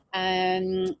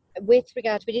 With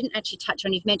regards, we didn't actually touch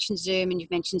on, you've mentioned Zoom and you've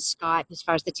mentioned Skype as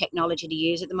far as the technology to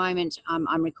use. At the moment,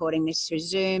 I'm recording this through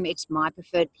Zoom. It's my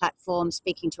preferred platform,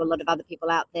 speaking to a lot of other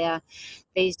people out there.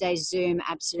 These days, Zoom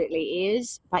absolutely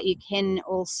is, but you can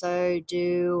also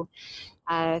do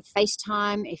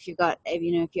FaceTime if you've got, if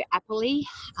you're Apple-y.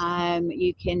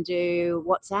 You can do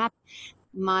WhatsApp.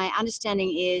 My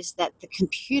understanding is that the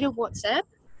computer WhatsApp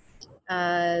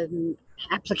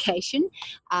application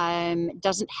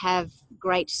doesn't have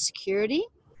great security,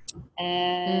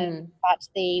 but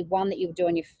the one that you do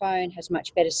on your phone has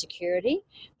much better security,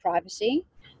 privacy.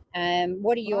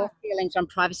 What are your feelings on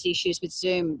privacy issues with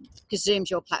Zoom? Because Zoom's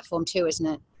your platform too, isn't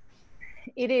it?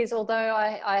 It is, although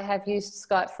I have used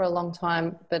Skype for a long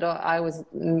time, but I was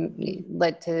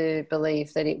led to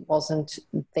believe that it wasn't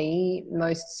the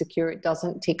most secure. It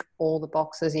doesn't tick all the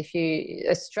boxes.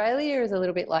 Australia is a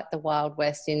little bit like the Wild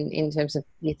West in terms of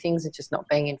things are just not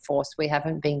being enforced. We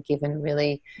haven't been given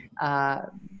really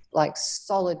like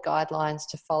solid guidelines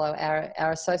to follow.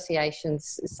 Our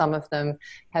associations, some of them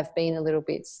have been a little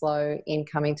bit slow in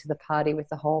coming to the party with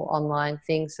the whole online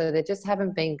thing. So there just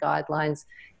haven't been guidelines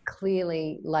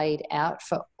clearly laid out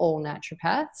for all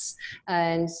naturopaths,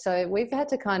 and so we've had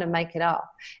to kind of make it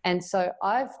up. And so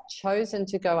I've chosen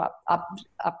to go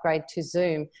upgrade to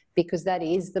Zoom because that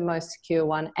is the most secure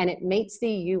one, and it meets the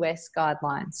US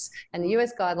guidelines. And the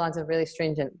US guidelines are really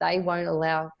stringent. They won't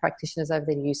allow practitioners over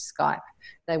there to use Skype.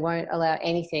 They won't allow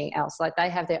anything else. Like, they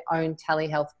have their own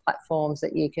telehealth platforms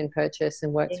that you can purchase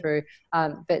and work through.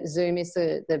 But Zoom is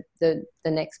the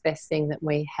next best thing that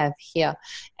we have here.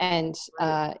 And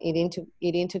it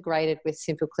integrated with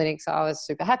Simple Clinic, so I was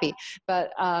super happy.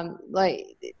 But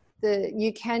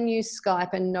you can use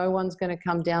Skype and no one's going to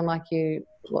come down on you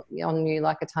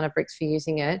like a ton of bricks for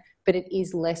using it, but it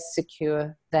is less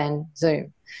secure than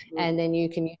Zoom. And then you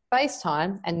can use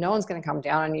FaceTime and no one's going to come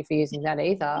down on you for using that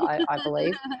either, I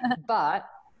believe. But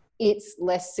it's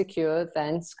less secure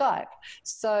than Skype.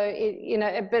 So,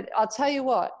 but I'll tell you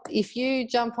what, if you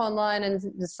jump online and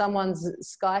someone's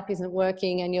Skype isn't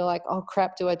working and you're like, oh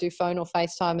crap, do I do phone or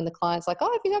FaceTime? And the client's like,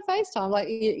 oh, if you got FaceTime, like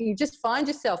you just find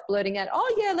yourself blurting out,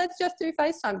 oh yeah, let's just do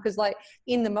FaceTime. Because like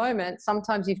in the moment,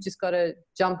 sometimes you've just got to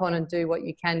jump on and do what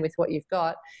you can with what you've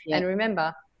got. Yeah. And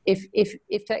remember,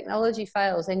 if technology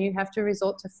fails and you have to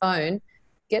resort to phone,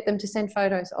 get them to send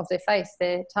photos of their face,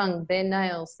 their tongue, their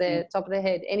nails, their top of their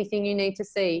head, anything you need to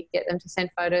see, get them to send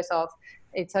photos of.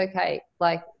 It's okay.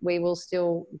 Like, we will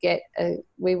still be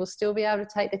able to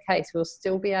take the case. We'll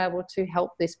still be able to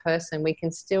help this person. We can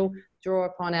still draw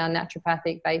upon our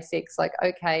naturopathic basics. Like,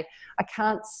 okay, I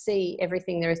can't see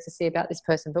everything there is to see about this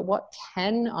person, but what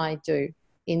can I do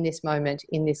in this moment,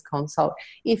 in this consult?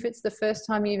 If it's the first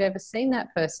time you've ever seen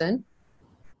that person,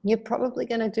 you're probably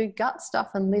going to do gut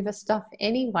stuff and liver stuff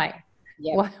anyway.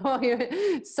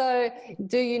 Yep. So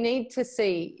do you need to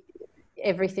see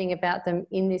everything about them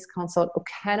in this consult, or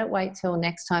can it wait till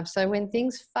next time? So when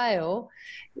things fail,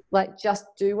 like, just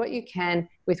do what you can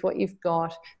with what you've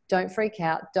got. Don't freak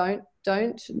out. Don't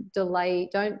delay.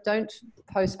 Don't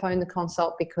postpone the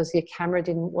consult because your camera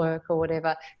didn't work or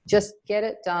whatever. Just get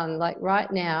it done. Like,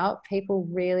 right now, people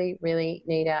really, really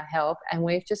need our help, and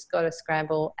we've just got to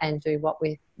scramble and do what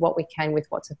we can with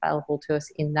what's available to us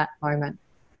in that moment.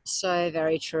 So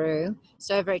very true.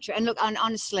 So very true. And look,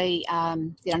 honestly,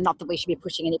 not that we should be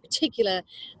pushing any particular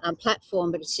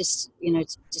platform, but it's just,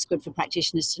 it's just good for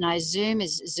practitioners to know. Zoom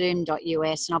is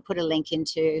zoom.us, and I'll put a link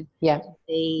into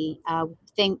the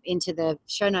thing, into the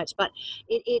show notes. But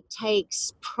it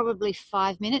takes probably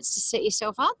 5 minutes to set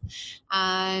yourself up,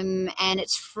 and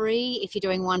it's free if you're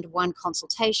doing one-to-one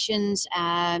consultations.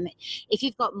 If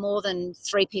you've got more than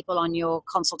 3 people on your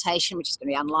consultation, which is going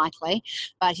to be unlikely,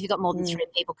 but if you've got more than 3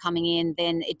 people coming in,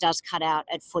 then it does cut out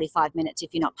at 45 minutes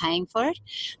if you're not paying for it.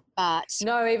 But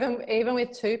no, even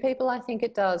with 2 people, I think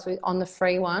it does on the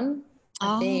free one.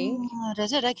 I think.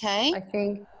 Does it? Okay. I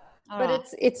think. All but right.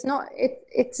 it's not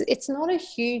a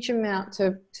huge amount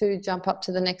to jump up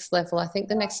to the next level. I think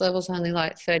the next level is only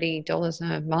like $30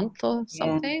 a month or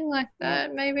something like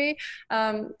that, maybe.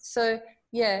 Otherwise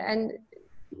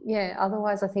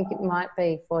I think it might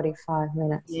be 45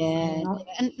 minutes. Yeah.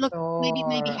 And look,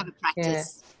 maybe have a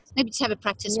practice. Yeah. Maybe just have a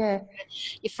practice with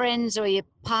your friends or your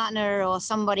partner or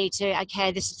somebody to,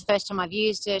 okay, this is the first time I've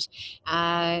used it,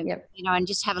 and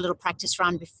just have a little practice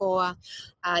run before.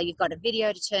 You've got a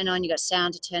video to turn on, you've got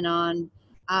sound to turn on.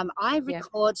 I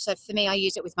record, so for me, I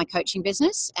use it with my coaching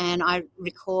business, and I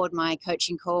record my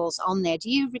coaching calls on there. Do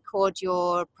you record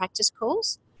your practice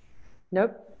calls?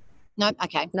 Nope.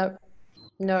 Okay. Nope.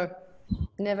 No.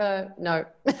 Never. No.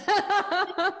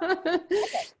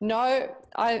 No.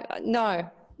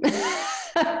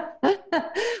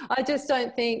 I just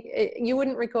don't think you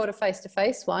wouldn't record a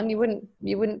face-to-face one. You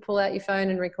wouldn't pull out your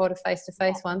phone and record a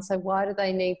face-to-face one. So why do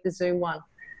they need the Zoom one?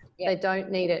 They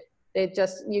don't need it. They're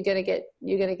just, you're going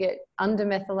to get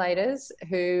undermethylators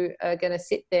who are going to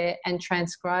sit there and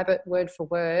transcribe it word for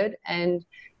word, and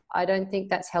I don't think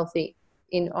that's healthy.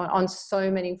 On so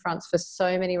many fronts, for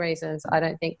so many reasons, I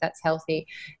don't think that's healthy.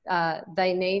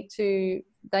 They need to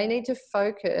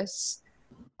focus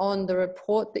on the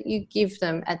report that you give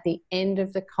them at the end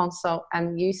of the consult,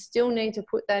 and you still need to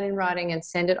put that in writing and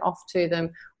send it off to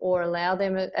them, or allow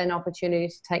them an opportunity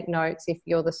to take notes if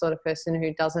you're the sort of person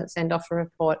who doesn't send off a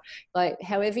report. Like,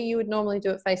 however you would normally do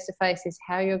it face-to-face is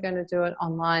how you're going to do it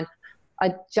online.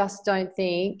 I just don't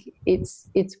think it's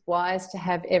wise to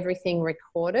have everything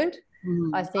recorded.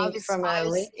 I think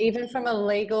even from a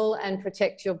legal and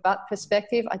protect your butt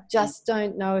perspective, I just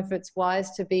don't know if it's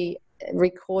wise to be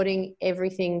recording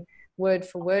everything word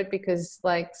for word, because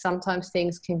like sometimes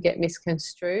things can get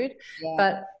misconstrued. Yeah.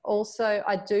 But also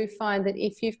I do find that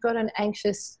if you've got an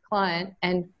anxious client,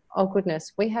 and oh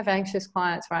goodness, we have anxious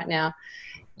clients right now.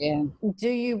 Yeah. Do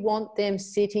you want them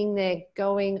sitting there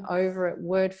going over it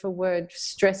word for word,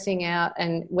 stressing out,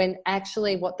 and when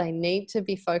actually what they need to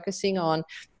be focusing on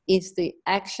is the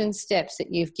action steps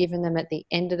that you've given them at the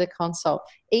end of the consult?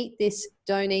 Eat this,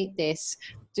 don't eat this,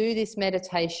 do this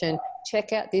meditation,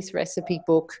 check out this recipe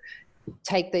book,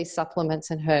 take these supplements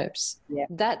and herbs. Yeah.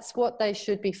 That's what they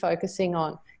should be focusing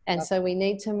on. And so we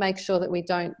need to make sure that we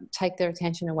don't take their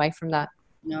attention away from that.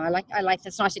 No, I like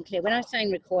that's nice and clear. When I was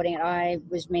saying recording it, I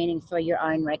was meaning for your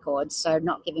own records, so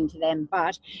not giving to them,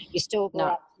 but you still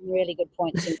brought up some really good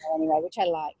points in there anyway, which I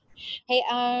like. Hey,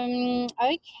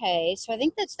 okay, so I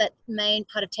think that's that main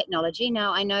part of technology.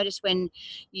 Now, I notice when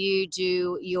you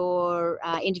do your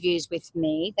interviews with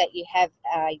me that you have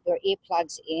your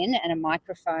earplugs in and a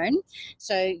microphone.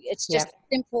 So it's just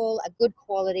simple, a good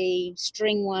quality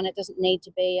string one. It doesn't need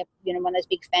to be one of those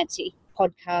big fancy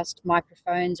podcast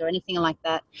microphones or anything like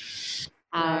that.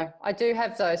 No, I do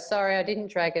have those. Sorry, I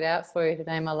didn't drag it out for you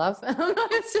today, my love.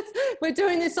 We're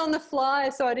doing this on the fly,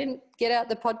 so I didn't get out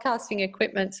the podcasting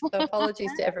equipment. So apologies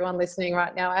to everyone listening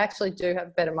right now. I actually do have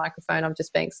a better microphone. I'm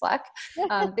just being slack.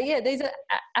 But yeah, these are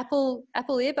Apple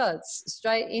earbuds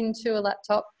straight into a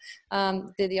laptop.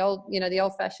 They're the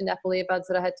old-fashioned Apple earbuds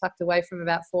that I had tucked away from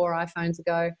about 4 iPhones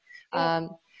ago.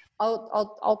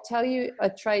 I'll tell you a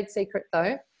trade secret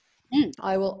though.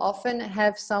 I will often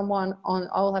have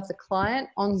I'll have the client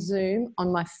on Zoom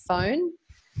on my phone,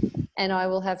 and I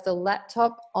will have the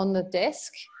laptop on the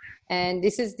desk. And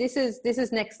this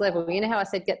is next level. You know how I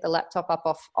said get the laptop up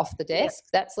off the desk?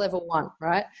 Yep. That's level 1,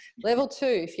 right? Level 2,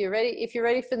 if you're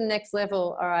ready for the next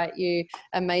level, all right, you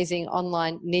amazing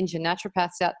online ninja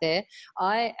naturopaths out there,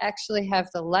 I actually have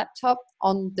the laptop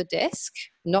on the desk,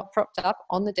 not propped up,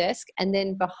 on the desk, and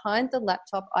then behind the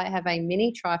laptop I have a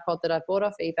mini tripod that I bought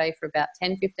off eBay for about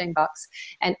 $10-15,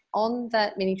 and on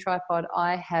that mini tripod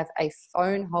I have a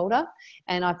phone holder,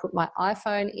 and I put my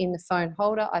iPhone in the phone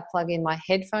holder. I plug in my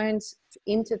headphones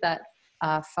into that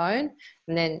phone,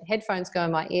 and then headphones go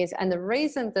in my ears. And the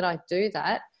reason that I do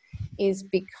that is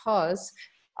because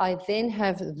I then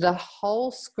have the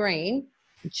whole screen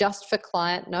just for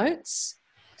client notes.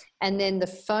 And then the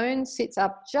phone sits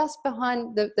up just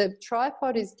behind, the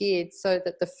tripod is geared so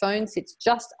that the phone sits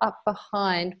just up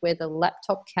behind where the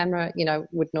laptop camera,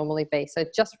 would normally be. So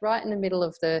just right in the middle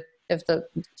of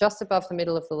just above the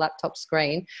middle of the laptop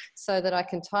screen, so that I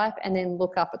can type and then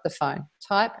look up at the phone,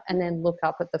 type and then look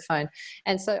up at the phone.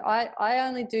 And so I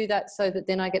only do that so that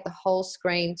then I get the whole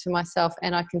screen to myself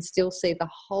and I can still see the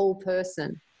whole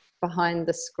person behind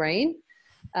the screen.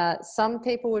 Some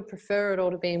people would prefer it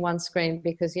all to be in one screen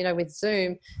because, with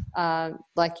Zoom,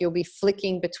 like you'll be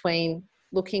flicking between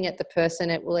looking at the person.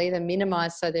 It will either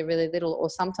minimize so they're really little, or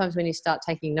sometimes when you start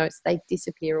taking notes, they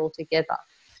disappear altogether.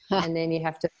 And then you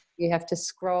have to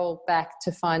scroll back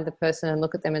to find the person and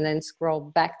look at them, and then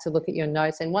scroll back to look at your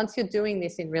notes. And once you're doing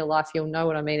this in real life, you'll know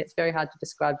what I mean. It's very hard to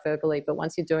describe verbally, but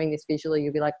once you're doing this visually,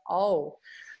 you'll be like, oh.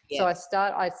 Yeah. So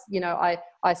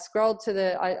I scrolled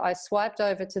I swiped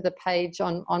over to the page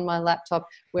on my laptop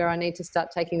where I need to start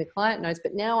taking the client notes,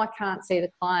 but now I can't see the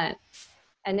client.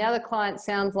 And now the client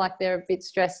sounds like they're a bit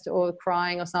stressed or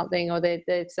crying or something, or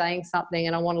they're saying something,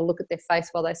 and I want to look at their face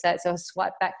while they say it. So I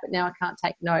swipe back, but now I can't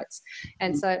take notes.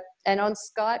 And and on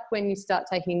Skype, when you start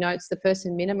taking notes, the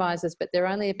person minimizes, but they're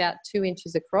only about 2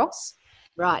 inches across.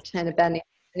 Right. And about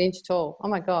an inch tall. Oh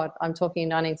my God, I'm talking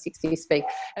 1960 speak.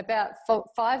 About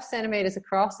 5 centimeters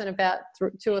across and about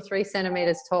 2 or 3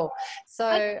 centimeters tall. So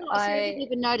I didn't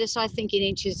even notice. I think in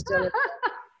inches still.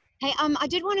 Hey, I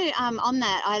did want to on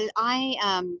that. I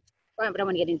don't want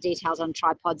to get into details on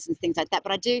tripods and things like that,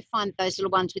 but I do find those little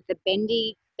ones with the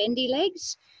bendy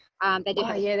legs. They do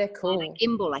have they're cool. A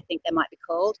gimbal, I think they might be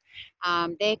called.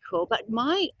 They're cool. But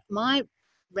my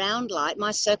round light,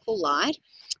 my circle light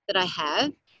that I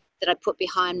have, that I put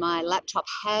behind my laptop,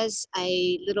 has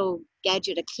a little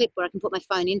gadget, a clip where I can put my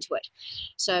phone into it.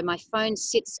 So my phone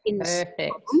sits in the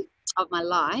center of my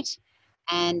light,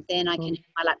 and then I can have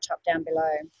my laptop down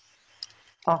below.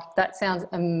 Oh, that sounds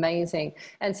amazing.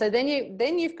 And so then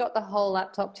you've got the whole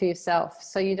laptop to yourself.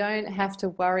 So you don't have to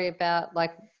worry about,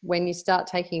 like, when you start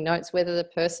taking notes, whether the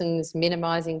person is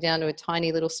minimizing down to a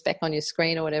tiny little speck on your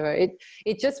screen or whatever.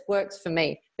 It just works for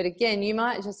me. But again, you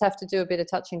might just have to do a bit of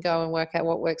touch and go and work out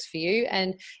what works for you.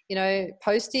 And, you know,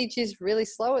 postage is really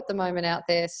slow at the moment out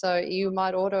there. So you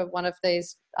might order one of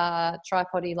these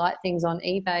tripod-y light things on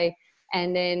eBay,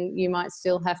 and then you might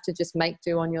still have to just make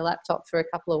do on your laptop for a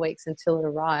couple of weeks until it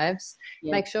arrives.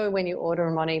 Yeah. Make sure when you order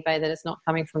them on eBay that it's not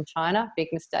coming from China. Big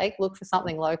mistake. Look for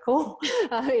something local.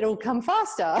 It'll come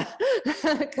faster,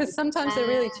 because sometimes the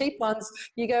really cheap ones,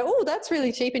 you go, oh, that's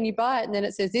really cheap, and you buy it, and then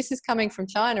it says this is coming from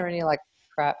China, and you're like,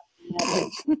 crap.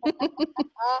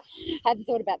 Hadn't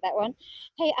thought about that one.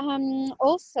 Hey,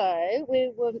 also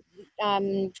we were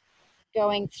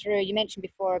going through, you mentioned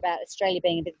before about Australia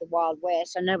being a bit of the Wild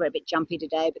West. I know we're a bit jumpy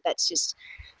today, but that's just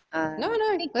no,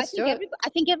 I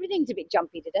think everything's a bit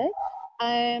jumpy today.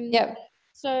 Yeah.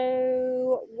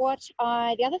 So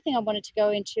the other thing I wanted to go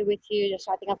into with you,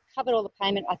 so I think I've covered all the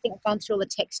payment. I think I've gone through all the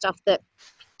tech stuff that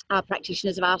our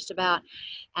practitioners have asked about,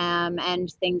 and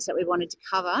things that we wanted to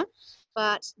cover.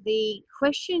 But the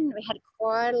question, we had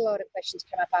quite a lot of questions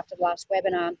come up after the last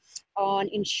webinar on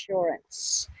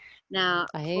insurance. Now,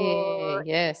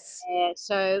 yes.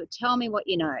 So tell me what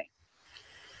you know.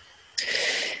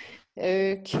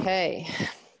 Okay.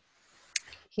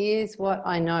 Here's what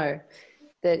I know.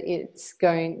 That it's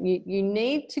going, you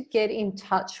need to get in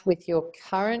touch with your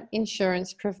current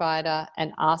insurance provider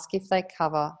and ask if they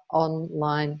cover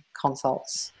online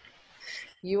consults.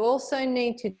 You also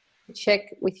need to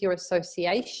check with your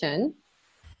association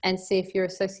and see if your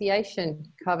association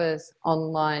covers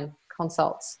online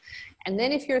consults. And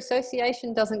then if your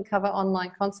association doesn't cover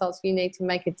online consults, you need to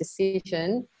make a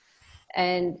decision,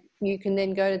 and you can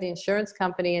then go to the insurance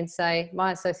company and say,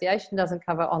 my association doesn't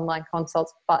cover online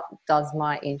consults, but does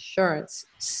my insurance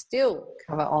still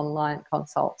cover online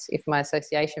consults if my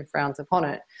association frowns upon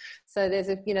it? So there's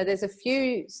a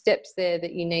few steps there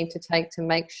that you need to take to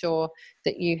make sure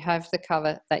that you have the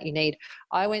cover that you need.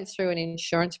 I went through an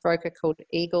insurance broker called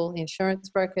Eagle Insurance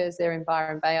Brokers. They're in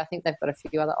Byron Bay. I think they've got a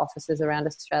few other offices around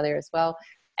Australia as well,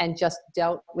 and just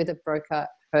dealt with a broker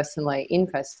personally, in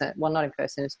person. Well, not in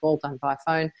person, it's all done by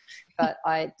phone, but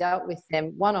I dealt with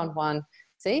them one-on-one.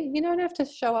 See, you don't have to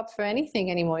show up for anything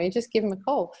anymore. You just give them a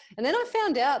call. And then I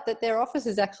found out that their office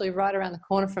is actually right around the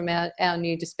corner from our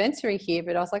new dispensary here.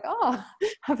 But I was like, oh,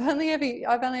 I've only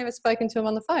ever spoken to them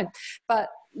on the phone. But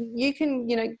you can,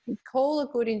 call a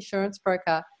good insurance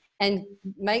broker and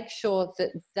make sure that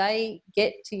they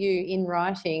get to you in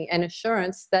writing an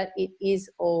assurance that it is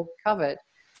all covered.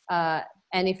 And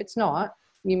if it's not,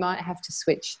 you might have to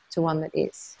switch to one that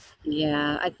is.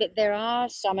 Yeah, I think there are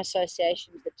some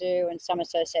associations that do and some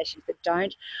associations that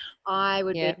don't. I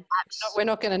would be... We're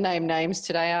not going to name names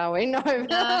today, are we? No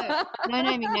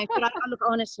naming names. But look,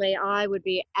 honestly, I would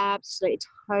be absolutely,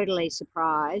 totally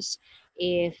surprised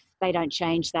if they don't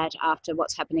change that after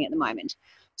what's happening at the moment.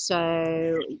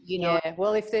 So, Yeah,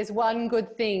 well, if there's one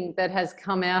good thing that has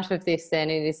come out of this,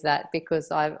 then it is that,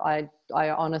 because I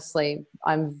honestly,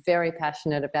 I'm very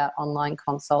passionate about online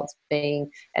consults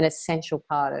being an essential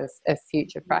part of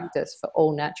future practice for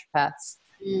all naturopaths.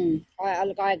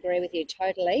 I agree with you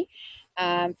totally,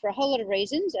 for a whole lot of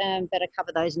reasons, but I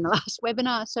covered those in the last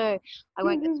webinar, so I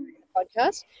won't go through the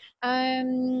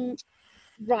podcast.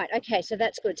 Right, okay, so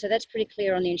that's good. So that's pretty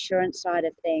clear on the insurance side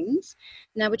of things.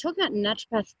 Now, we're talking about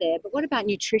naturopaths there, but what about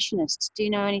nutritionists? Do you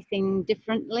know anything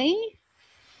differently?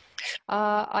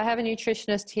 I have a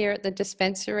nutritionist here at the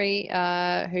dispensary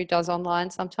who does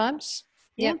online sometimes.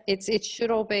 Yeah, it should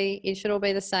all be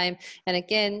the same. And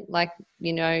again,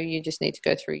 you just need to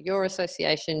go through your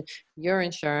association, your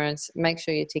insurance, make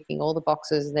sure you're ticking all the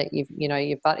boxes that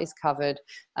your butt is covered,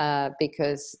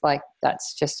 because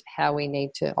that's just how we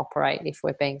need to operate if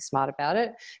we're being smart about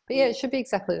it. But yeah, it should be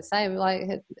exactly the same.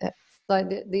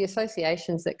 The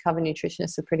associations that cover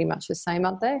nutritionists are pretty much the same,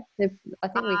 aren't they? I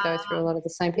think we go through a lot of the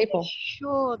same people.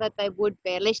 Sure that they would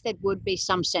be. At least there would be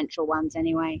some central ones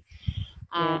anyway.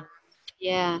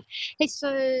 Yeah. Hey,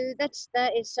 so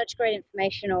that is such great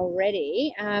information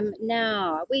already.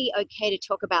 Now, are we okay to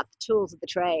talk about the tools of the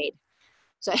trade?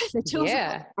 So the tools of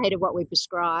the trade are what we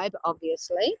prescribe,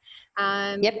 obviously.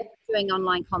 Doing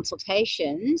online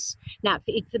consultations. Now,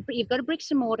 if you've got a bricks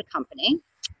and mortar company,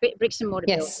 bricks and mortar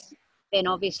building, then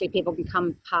obviously people can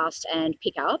come past and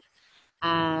pick up.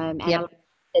 And like I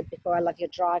said before, I love your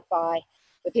drive-by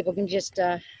where people can just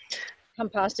come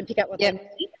past and pick up what they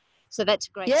need. So that's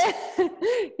great. Yeah.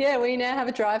 Yeah, we now have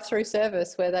a drive-through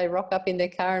service where they rock up in their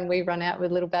car and we run out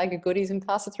with a little bag of goodies and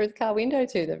pass it through the car window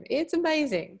to them. It's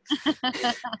amazing.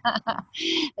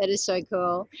 That is so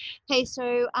cool. Hey,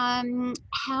 so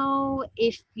how,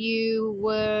 if you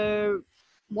were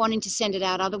wanting to send it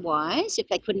out otherwise, if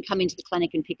they couldn't come into the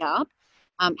clinic and pick up,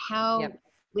 how,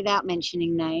 without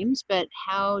mentioning names, but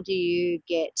how do you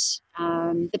get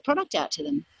the product out to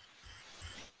them?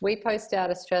 We post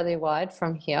out Australia-wide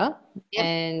from here,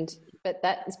 but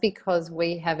that's because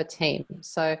we have a team.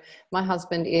 So my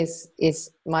husband is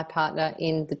my partner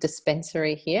in the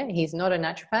dispensary here. He's not a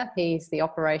naturopath. He's the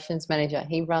operations manager.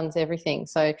 He runs everything.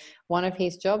 So one of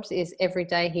his jobs is every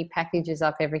day he packages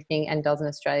up everything and does an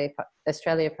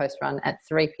Australia Post run at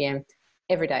 3 p.m.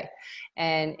 every day.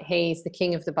 And he's the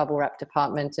king of the bubble wrap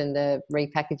department and the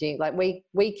repackaging. Like we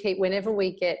keep, whenever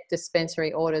we get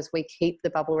dispensary orders, we keep the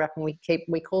bubble wrap and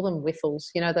we call them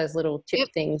whiffles, you know, those little chip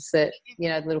things that, you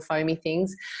know, little foamy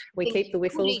things. We keep the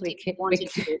whiffles.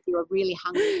 If you were really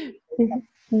hungry.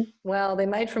 Well, they're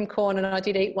made from corn, and I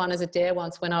did eat one as a dare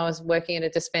once when I was working at a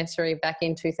dispensary back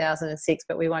in 2006,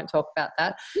 but we won't talk about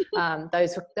that.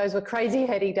 Those were crazy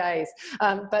heady days.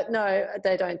 But no,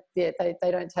 they don't. Yeah,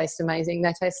 they don't taste amazing.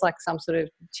 They taste like some sort of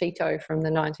Cheeto from the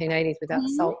 1980s without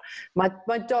the salt.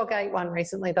 My dog ate one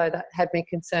recently though, that had me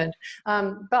concerned.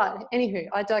 But anywho,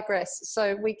 I digress.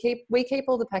 So we keep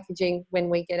all the packaging when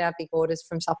we get our big orders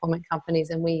from supplement companies,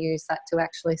 and we use that to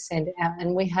actually send it out.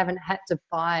 And we haven't had to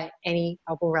buy any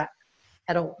bubble wrap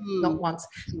at all, not once.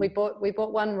 We bought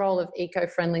one roll of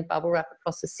eco-friendly bubble wrap. It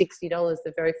cost us $60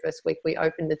 the very first week we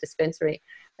opened the dispensary.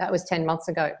 That was 10 months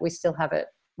ago. We still have it.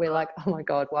 We're like, oh my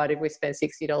God, why did we spend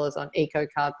 $60 on eco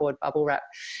cardboard bubble wrap?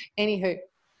 Anywho,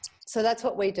 so that's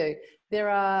what we do. There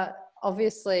are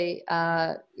obviously,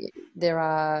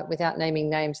 without naming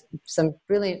names, some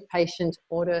brilliant patient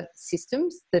order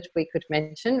systems that we could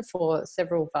mention for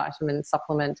several vitamin,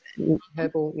 supplement,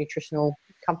 herbal nutritional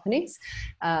companies.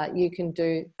 You can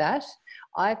do that.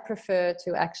 I prefer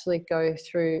to actually go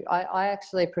through, I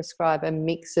actually prescribe a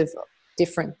mix of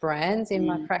different brands in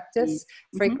my practice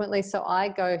frequently. So I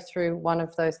go through one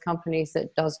of those companies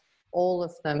that does all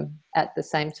of them at the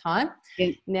same time.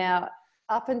 Now,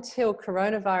 up until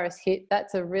coronavirus hit,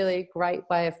 that's a really great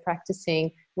way of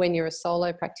practicing when you're a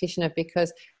solo practitioner,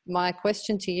 because my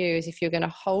question to you is, if you're going to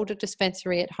hold a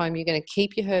dispensary at home, you're going to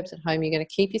keep your herbs at home, you're going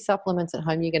to keep your supplements at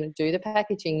home, you're going to do the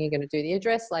packaging, you're going to do the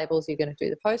address labels, you're going to do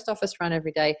the post office run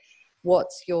every day,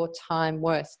 what's your time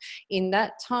worth? In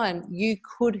that time, you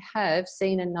could have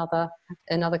seen another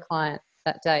client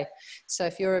that day. So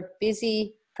if you're a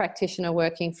busy practitioner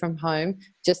working from home,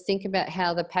 just think about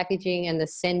how the packaging and the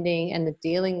sending and the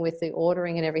dealing with the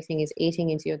ordering and everything is eating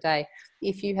into your day.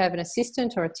 If you have an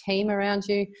assistant or a team around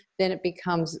you, then it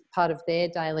becomes part of their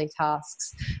daily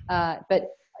tasks. But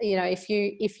you know,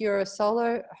 if you're a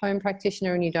solo home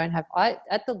practitioner and you don't have,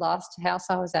 at the last house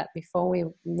I was at before we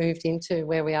moved into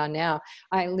where we are now,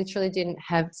 I literally didn't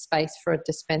have space for a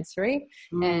dispensary.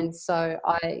 And so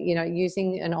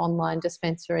using an online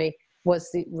dispensary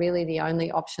was really the only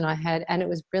option I had. And it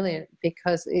was brilliant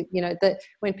because,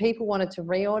 when people wanted to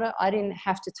reorder, I didn't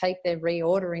have to take their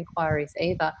reorder inquiries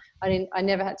either. I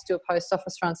never had to do a post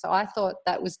office run. So I thought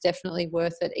that was definitely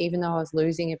worth it, even though I was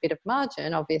losing a bit of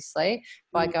margin, obviously,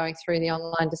 by going through the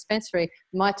online dispensary.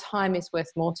 My time is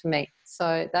worth more to me.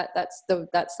 So that's the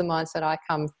mindset I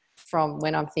come from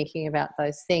when I'm thinking about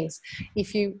those things.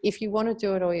 If you want to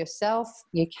do it all yourself,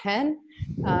 you can.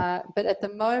 But at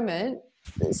the moment,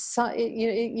 so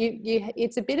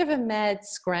it's a bit of a mad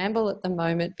scramble at the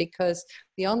moment, because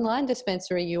the online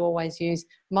dispensary you always use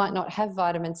might not have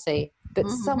vitamin C, but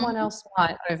someone else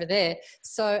might over there.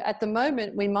 So at the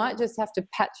moment, we might just have to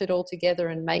patch it all together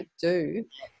and make do.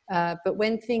 But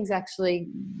when things actually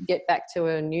get back to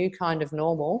a new kind of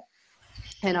normal,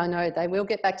 and I know they will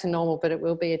get back to normal, but it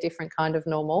will be a different kind of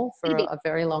normal for a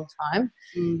very long time.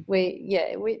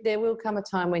 There will come a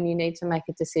time when you need to make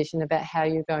a decision about how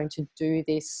you're going to do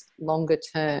this longer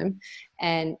term,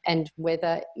 and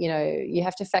whether, you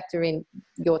have to factor in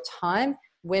your time,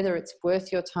 whether it's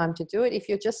worth your time to do it. If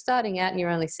you're just starting out and you're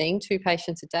only seeing 2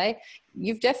 patients a day,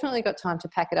 you've definitely got time to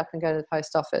pack it up and go to the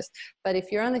post office. But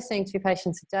if you're only seeing 2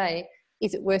 patients a day,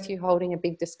 is it worth you holding a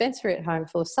big dispensary at home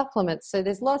full of supplements? So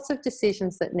there's lots of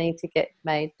decisions that need to get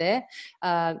made there.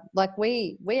 Like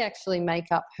we actually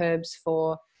make up herbs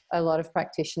for a lot of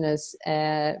practitioners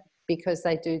because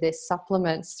they do their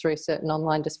supplements through certain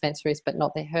online dispensaries, but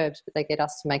not their herbs, but they get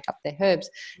us to make up their herbs.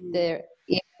 They're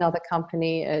in another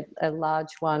company, a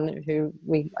large one who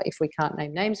if we can't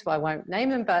name names, so I won't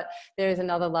name them, but there is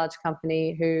another large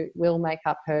company who will make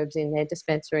up herbs in their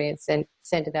dispensary and send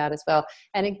it out as well.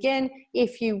 And again,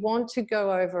 if you want to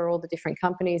go over all the different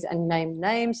companies and name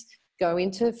names, go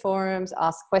into forums,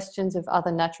 ask questions of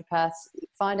other naturopaths,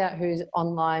 find out who's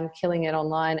online, killing it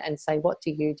online, and say, what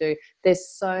do you do?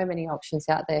 There's so many options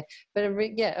out there. But a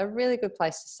really good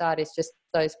place to start is just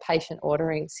those patient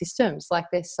ordering systems. Like,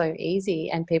 they're so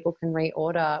easy and people can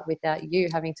reorder without you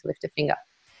having to lift a finger.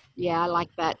 Yeah, I like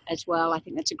that as well. I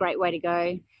think that's a great way to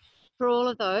go for all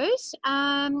of those.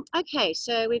 Okay,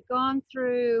 so we've gone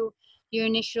through your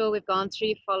initial, we've gone through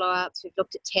your follow-ups, we've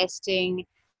looked at testing,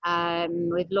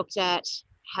 we've looked at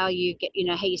how you get,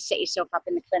 how you set yourself up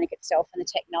in the clinic itself and the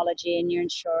technology and your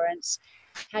insurance,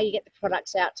 how you get the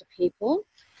products out to people.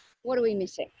 What are we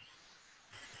missing?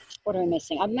 What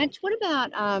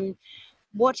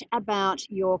about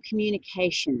your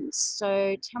communications?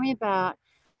 So tell me about,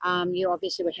 you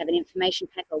obviously would have an information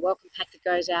pack or welcome pack that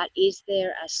goes out. Is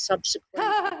there a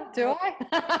subsequent? Do I?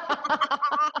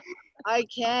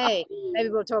 Okay, maybe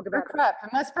we'll talk about crap. Am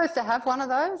I supposed to have one of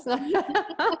those?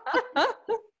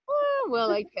 Oh,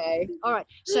 well, okay. All right.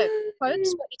 So,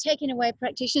 folks, what you're taking away,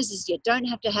 practitioners, is you don't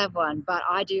have to have one, but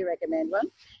I do recommend one.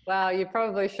 Well, you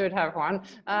probably should have one.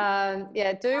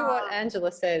 Do what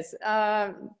Angela says.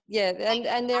 And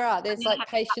there's like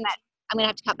patients. I'm going to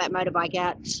have to cut that motorbike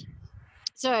out.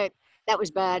 So that was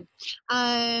bad.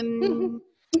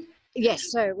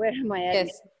 Yes. So where am I at?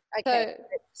 Yes. Okay.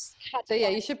 So yeah,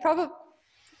 you should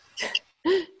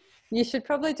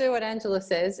probably do what Angela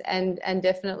says and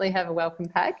definitely have a welcome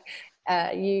pack.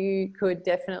 You could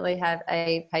definitely have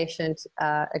a patient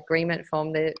agreement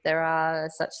form. There are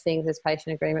such things as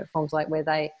patient agreement forms, like where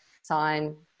they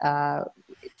sign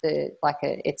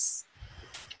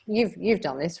you've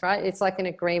done this, right? It's like an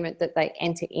agreement that they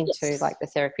enter into, yes, like the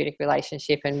therapeutic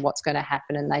relationship and what's going to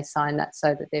happen, and they sign that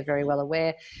so that they're very well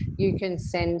aware. You can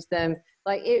send them,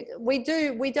 we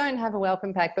don't have a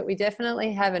welcome pack, but we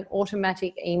definitely have an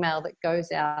automatic email that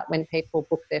goes out when people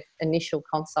book their initial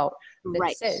consult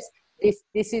that says,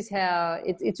 this is how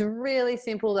it's really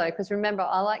simple though, because remember,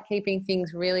 I like keeping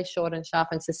things really short and sharp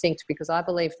and succinct, because I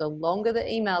believe the longer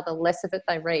the email, the less of it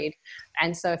they read.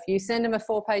 And so if you send them a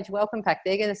 4-page welcome pack,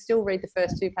 they're going to still read the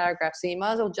first 2 paragraphs. So you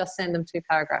might as well just send them 2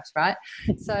 paragraphs, right?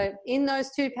 So in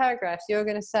those 2 paragraphs, you're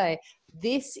going to say,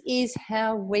 this is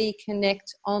how we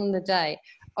connect on the day.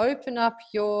 Open up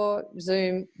your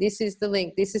Zoom. This is the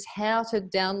link. This is how to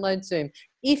download Zoom.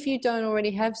 If you don't already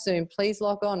have Zoom, please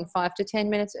log on 5 to 10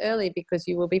 minutes early, because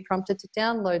you will be prompted to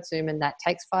download Zoom, and that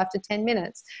takes 5 to 10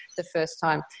 minutes the first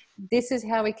time. This is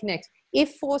how we connect.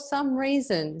 If for some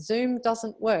reason Zoom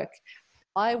doesn't work,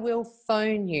 I will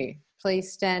phone you.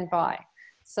 Please stand by.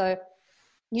 So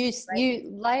you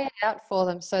lay it out for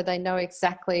them so they know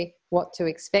exactly what to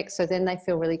expect. So then they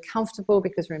feel really comfortable,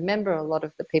 because remember, a lot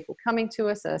of the people coming to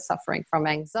us are suffering from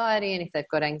anxiety. And if they've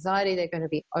got anxiety, they're going to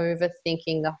be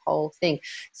overthinking the whole thing.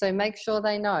 So make sure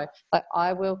they know, like,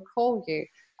 I will call you.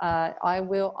 I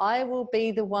will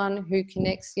be the one who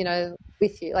connects,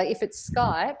 with you. Like if it's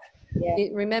Skype,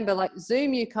 remember, like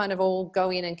Zoom, you kind of all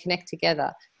go in and connect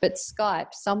together. But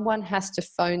Skype, someone has to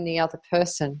phone the other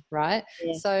person, right?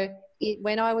 Yeah. So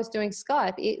when I was doing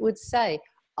Skype, it would say,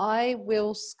 I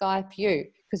will Skype you.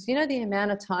 Because the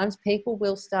amount of times people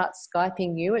will start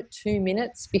Skyping you at 2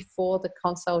 minutes before the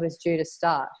consult is due to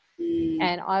start.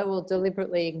 And I will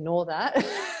deliberately ignore that.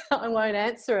 I won't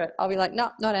answer it. I'll be like,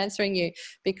 no, not answering you,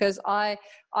 because I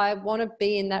want to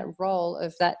be in that role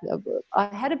of that.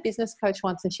 I had a business coach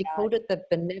once, and she called it the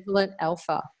benevolent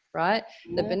alpha, right?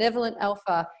 Mm-hmm. The benevolent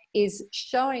alpha is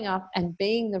showing up and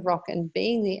being the rock and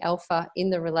being the alpha in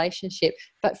the relationship,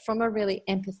 but from a really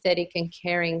empathetic and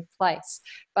caring place.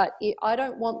 But I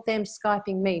don't want them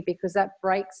Skyping me, because that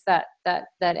breaks that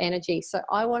energy. So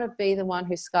I want to be the one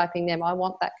who's Skyping them. I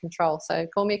want that control. So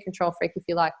call me a control freak if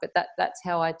you like, but that's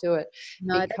how I do it.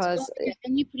 No, because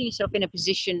and you're putting yourself in a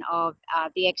position of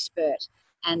the expert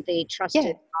and the trusted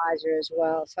advisor as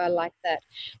well. So I like that.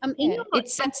 It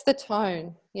sets the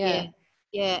tone. Yeah.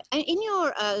 And in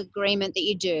your agreement that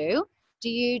you do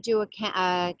you do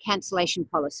a cancellation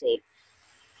policy?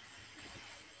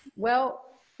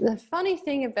 Well, the funny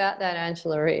thing about that,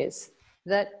 Angela, is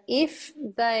that if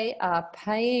they are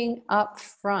paying up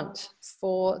front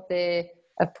for their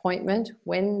appointment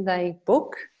when they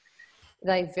book,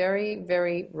 they very,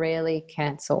 very rarely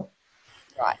cancel.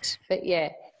 Right. But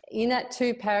in that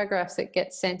 2 paragraphs that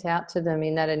get sent out to them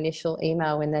in that initial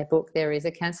email when they book, there is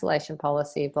a cancellation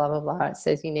policy, blah, blah, blah. It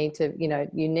says you need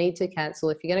to cancel.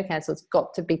 If you're going to cancel, it's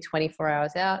got to be 24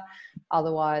 hours out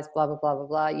otherwise blah, blah, blah, blah,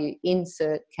 blah. You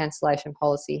insert cancellation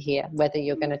policy here, whether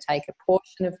you're going to take a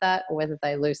portion of that or whether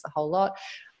they lose the whole lot.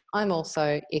 I'm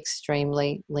also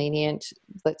extremely lenient.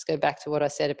 Let's go back to what I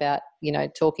said about,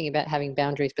 talking about having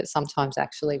boundaries, but sometimes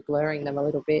actually blurring them a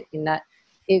little bit, in that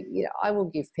I will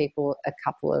give people a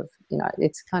couple of,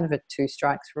 it's kind of a 2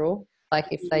 strikes rule. Like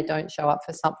if they don't show up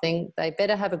for something, they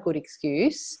better have a good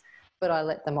excuse, but I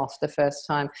let them off the first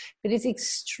time. But it's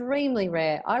extremely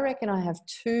rare. I reckon I have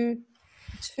two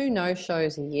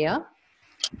no-shows a year.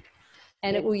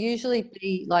 And it will usually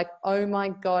be like, oh my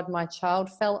God, my child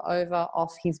fell over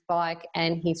off his bike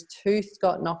and his tooth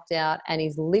got knocked out and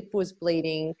his lip was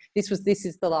bleeding. This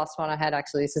is the last one I had,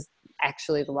 actually. This is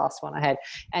actually the last one I had.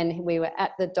 And we were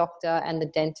at the doctor and the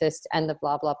dentist and the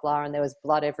blah, blah, blah, and there was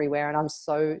blood everywhere. And I'm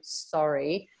so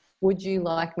sorry. Would you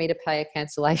like me to pay a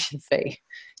cancellation fee?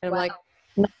 And I'm like,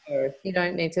 no, you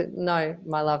don't need to. No,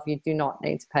 my love, you do not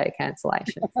need to pay a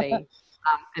cancellation fee.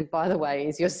 And by the way,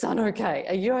 is your son okay?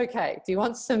 Are you okay? Do you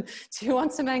want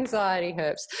some anxiety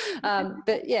herbs?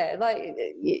 But yeah, like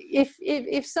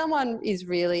if someone is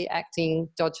really acting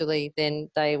dodgily, then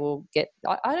they will get.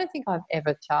 I don't think I've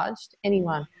ever charged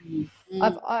anyone.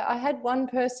 I had one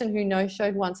person who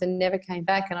no-showed once and never came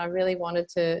back, and I really wanted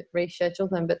to reschedule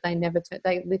them, but they never.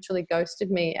 They literally ghosted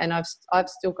me, and I've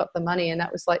still got the money, and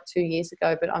that was like 2 years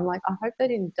ago. But I'm like, I hope they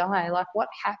didn't die. Like, what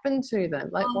happened to them?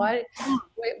 Like, why?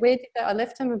 Where did they? I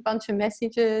left them a bunch of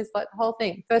messages, like the whole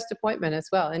thing. First appointment as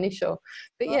well, initial.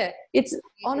 But yeah, it's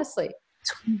honestly,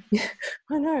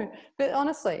 I know, but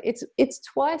honestly, it's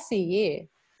twice a year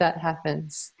that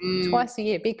happens. Twice a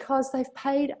year, because they've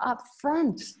paid up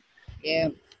front. Yeah,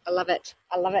 I love it.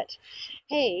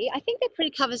 Hey, I think that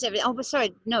pretty covers everything. Oh, but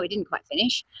sorry, no, we didn't quite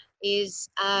finish. Is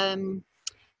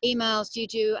emails. Do you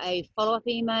do a follow-up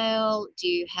email? Do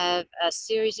you have a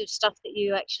series of stuff that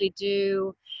you actually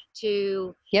do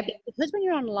to? Yep. Because when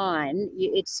you're online,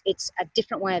 it's a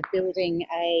different way of building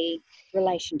a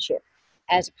relationship,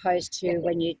 as opposed to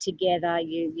when you're together,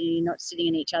 you're not sitting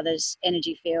in each other's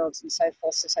energy fields and so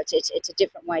forth. So it's a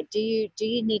different way. Do you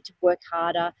need to work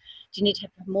harder? Do you need to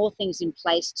have more things in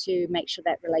place to make sure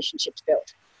that relationship's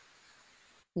built?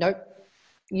 Nope.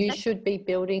 You should be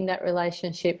building that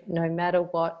relationship no matter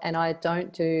what. And I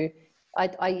don't do.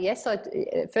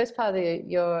 First part of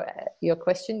your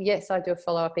question, yes, I do a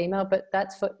follow-up email, but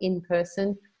that's for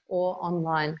in-person or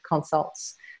online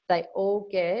consults. They all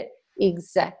get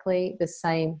exactly the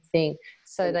same thing.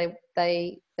 So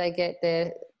they get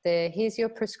their here's your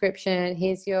prescription,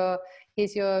 here's your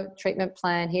treatment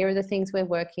plan, here are the things we're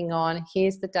working on,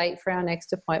 here's the date for our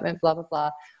next appointment, blah, blah, blah.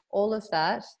 All of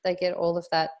that, they get all of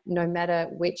that no matter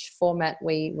which format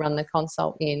we run the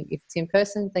consult in. If it's in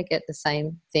person, they get the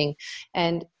same thing.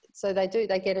 And so they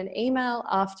get an email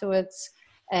afterwards.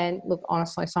 And look,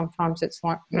 honestly, sometimes it's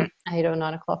like 8 or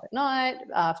 9 o'clock at night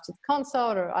after the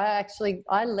consult, or I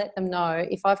let them know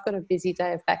if I've got a busy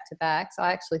day of back-to-backs.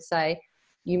 I actually say,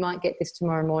 you might get this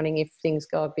tomorrow morning if things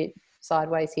go a bit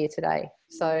sideways here today.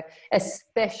 So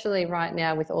especially right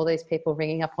now with all these people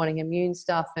ringing up wanting immune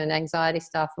stuff and anxiety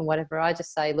stuff and whatever, I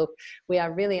just say, look, we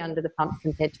are really under the pump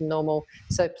compared to normal.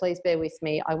 So please bear with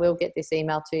me. I will get this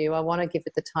email to you. I want to give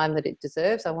it the time that it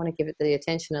deserves. I want to give it the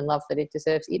attention and love that it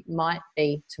deserves. It might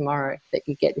be tomorrow that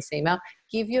you get this email.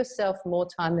 Give yourself more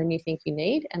time than you think you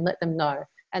need and let them know.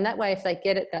 And that way, if they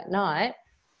get it that night,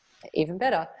 even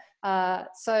better.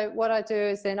 So what I do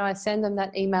is then I send them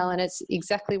that email, and it's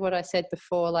exactly what I said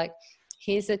before, like,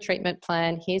 here's the treatment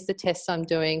plan, here's the tests I'm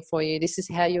doing for you, this is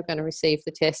how you're going to receive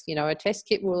the test. A test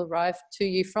kit will arrive to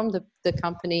you from the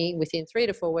company within 3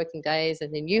 to 4 working days,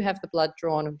 and then you have the blood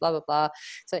drawn and blah, blah, blah.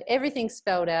 So everything's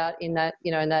spelled out in that,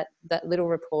 in that little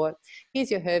report. Here's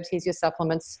your herbs, here's your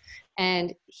supplements,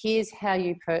 and here's how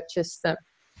you purchase them.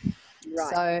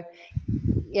 Right. So,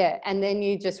 yeah, and then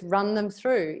you just run them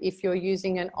through. If you're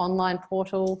using an online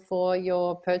portal for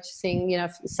your purchasing,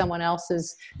 if someone else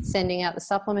is sending out the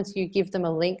supplements, you give them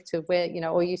a link to where,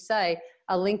 or you say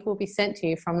a link will be sent to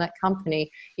you from that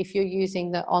company. If you're using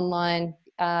the online,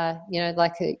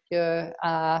 like your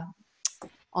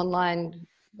online,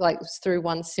 like through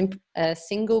one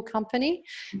single company,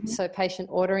 so patient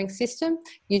ordering system,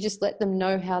 you just let them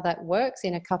know how that works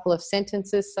in a couple of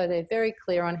sentences so they're very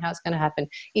clear on how it's going to happen.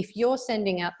 If you're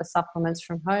sending out the supplements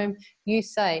from home, you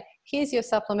say, here's your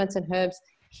supplements and herbs,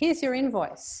 here's your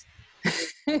invoice.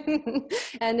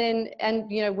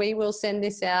 and we will send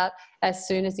this out as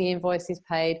soon as the invoice is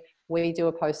paid. We do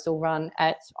a postal run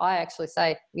I actually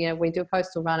say, we do a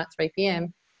postal run at 3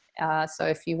 p.m. So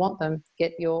if you want them,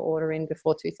 get your order in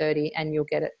before 2:30 and you'll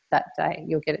get it that day.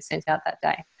 You'll get it sent out that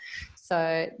day.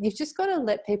 So you've just got to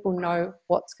let people know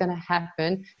what's going to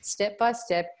happen step by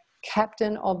step.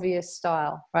 Captain Obvious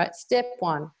style, right? Step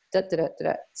 1, da, da, da, da,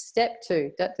 da. Step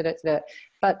 2, da, da, da, da, da.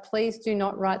 But please do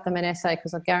not write them an essay,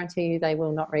 because I guarantee you they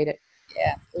will not read it.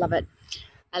 Yeah, love it.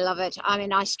 I love it. I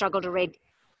mean, I struggle to read.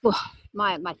 Oh,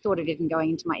 my thought of even going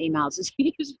into my emails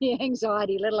gives me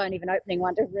anxiety, let alone even opening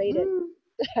one to read it.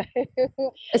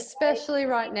 Especially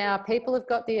right now, people have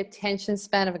got the attention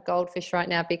span of a goldfish right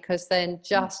now, because they're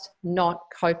just not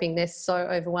coping. They're so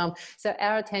overwhelmed. So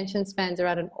our attention spans are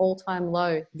at an all-time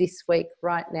low this week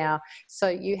right now. So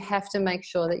you have to make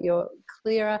sure that you're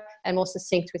clearer and more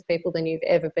succinct with people than you've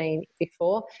ever been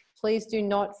before. Please do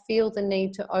not feel the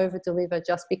need to over-deliver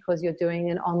just because you're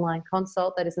doing an online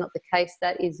consult. That is not the case.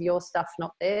 That is your stuff,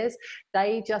 not theirs.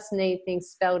 They just need things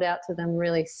spelled out to them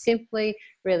really simply,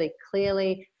 really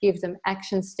clearly. Give them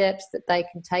action steps that they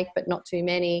can take, but not too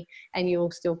many, and you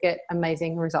will still get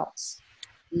amazing results.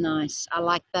 Nice. I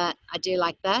like that. I do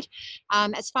like that.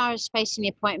 As far as spacing the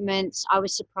appointments, I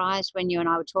was surprised when you and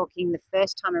I were talking the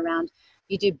first time around.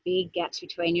 You do big gaps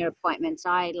between your appointments.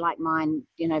 I like mine,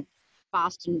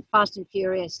 fast and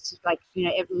furious, like,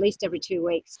 at least every 2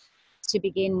 weeks to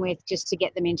begin with, just to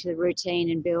get them into the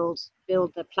routine and build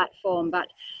the platform. But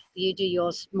you do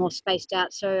yours more spaced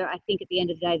out. So I think at the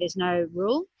end of the day, there's no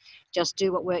rule. Just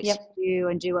do what works for you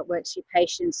and do what works for your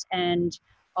patients, and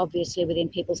obviously within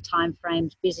people's time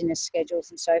frames, busyness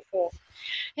schedules and so forth.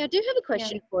 Now, I do have a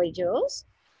question for you, Jules.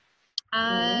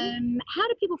 How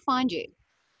do people find you?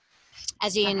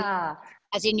 As in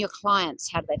your clients,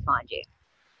 how do they find you?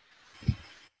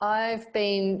 I've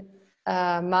been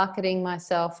marketing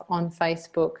myself on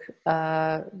Facebook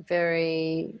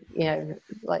very,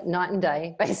 like night and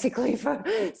day, basically,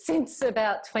 since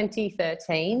about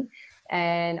 2013.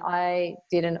 And I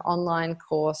did an online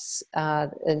course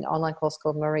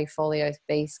called Marie Forleo's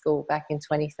B School back in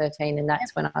 2013, and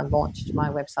that's when I launched my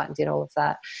website and did all of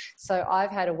that. So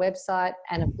I've had a website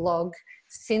and a blog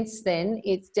since then.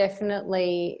 It's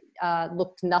definitely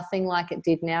looked nothing like it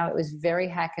did now. It was very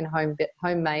hack and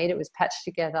homemade. It was patched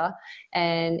together,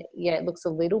 and it looks a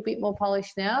little bit more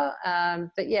polished now.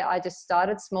 But I just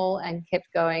started small and kept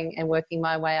going and working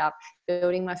my way up,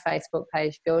 building my Facebook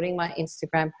page, building my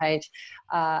Instagram page,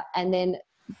 and then,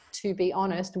 to be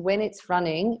honest, when it's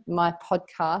running, my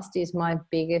podcast is my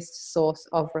biggest source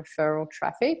of referral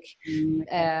traffic.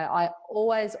 I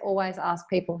always ask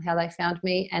people how they found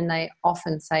me, and they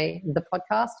often say the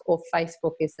podcast or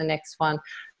Facebook is the next one.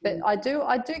 But I do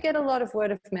get a lot of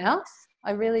word of mouth.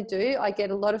 I really do. I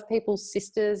get a lot of people's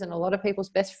sisters and a lot of people's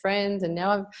best friends, and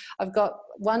now I've got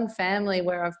one family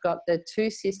where I've got the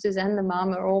 2 sisters and the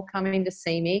mum are all coming to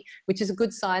see me, which is a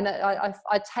good sign. That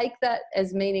I take that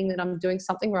as meaning that I'm doing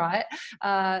something right,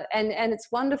 and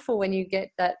it's wonderful when you get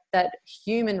that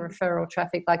human referral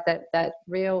traffic, like that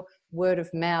real word of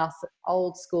mouth,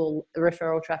 old school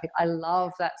referral traffic. I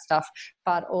love that stuff,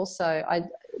 but also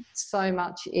so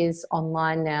much is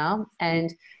online now,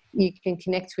 and you can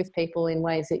connect with people in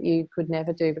ways that you could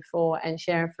never do before, and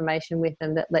share information with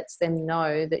them that lets them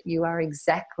know that you are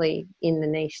exactly in the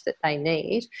niche that they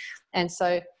need. And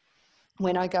so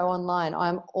when I go online,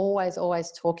 I'm always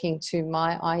talking to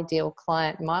my ideal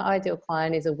client. My ideal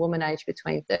client is a woman aged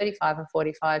between 35 and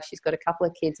 45. She's got a couple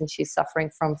of kids and she's suffering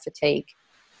from fatigue.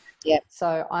 Yep.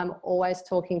 So I'm always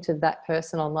talking to that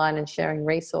person online and sharing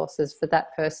resources for that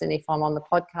person. If I'm on the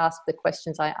podcast, the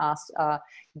questions I ask are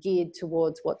geared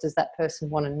towards what does that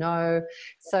person want to know.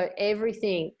 So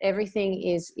everything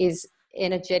is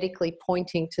energetically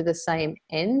pointing to the same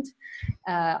end.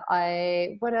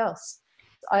 What else?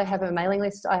 I have a mailing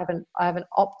list. I have an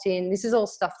opt-in. This is all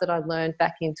stuff that I learned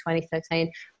back in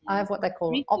 2013. I have what they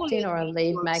call an opt-in or a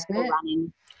lead magnet.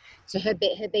 So her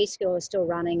B School is still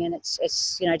running, and it's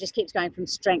just keeps going from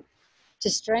strength to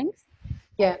strength.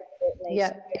 Yeah. Yeah.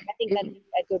 So I think that's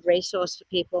a good resource for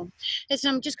people.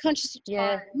 Listen, I'm just conscious of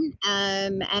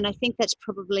time, and I think that's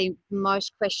probably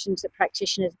most questions that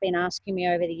practitioners have been asking me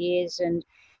over the years and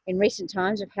in recent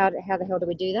times of how the hell do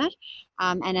we do that.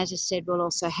 And as I said, we'll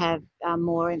also have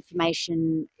more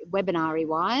information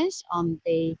webinar-wise on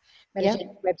the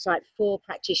Metagenic website for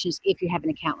practitioners if you have an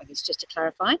account with us, just to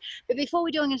clarify. But before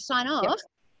we do, I'm going to sign off.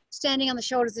 Standing on the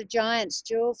shoulders of giants,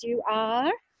 Jules, you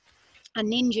are a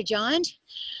ninja giant.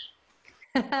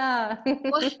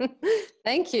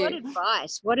 Thank you.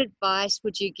 What advice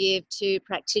would you give to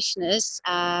practitioners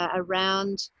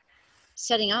around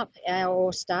setting up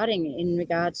or starting in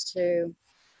regards to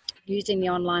using the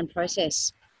online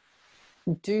process?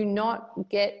 Do not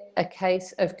get a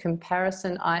case of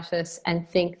comparisonitis and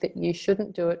think that you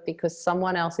shouldn't do it because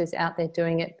someone else is out there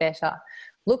doing it better.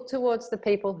 Look towards the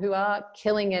people who are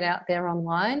killing it out there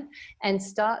online and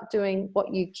start doing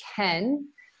what you can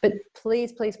But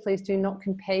please, please, please do not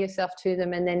compare yourself to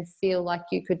them and then feel like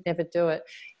you could never do it.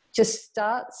 Just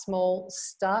start small,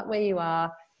 start where you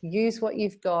are, use what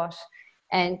you've got,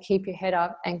 and keep your head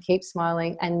up and keep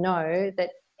smiling, and know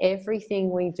that everything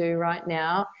we do right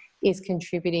now is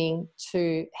contributing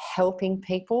to helping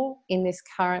people in this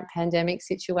current pandemic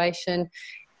situation.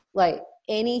 Like,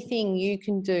 anything you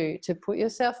can do to put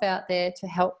yourself out there to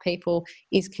help people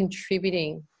is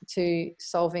contributing to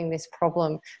solving this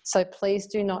problem. So please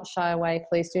do not shy away.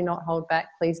 Please do not hold back.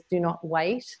 Please do not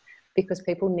wait, because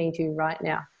people need you right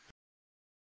now.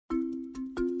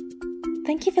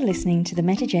 Thank you for listening to the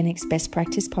Metagenics Best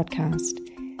Practice podcast.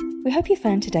 We hope you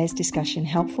found today's discussion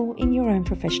helpful in your own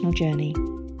professional journey.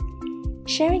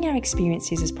 Sharing our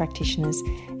experiences as practitioners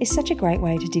is such a great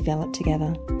way to develop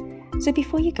together. So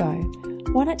before you go,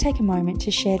 why not take a moment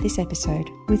to share this episode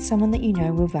with someone that you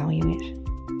know will value it?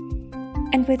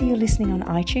 And whether you're listening on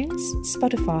iTunes,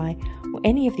 Spotify, or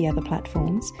any of the other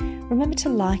platforms, remember to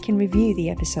like and review the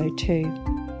episode too.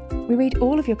 We read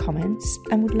all of your comments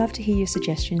and would love to hear your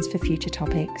suggestions for future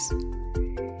topics.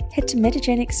 Head to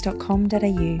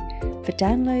metagenics.com.au for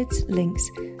downloads, links,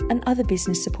 and other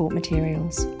business support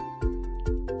materials.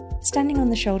 Standing on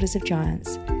the shoulders of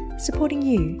giants, supporting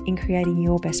you in creating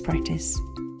your best practice.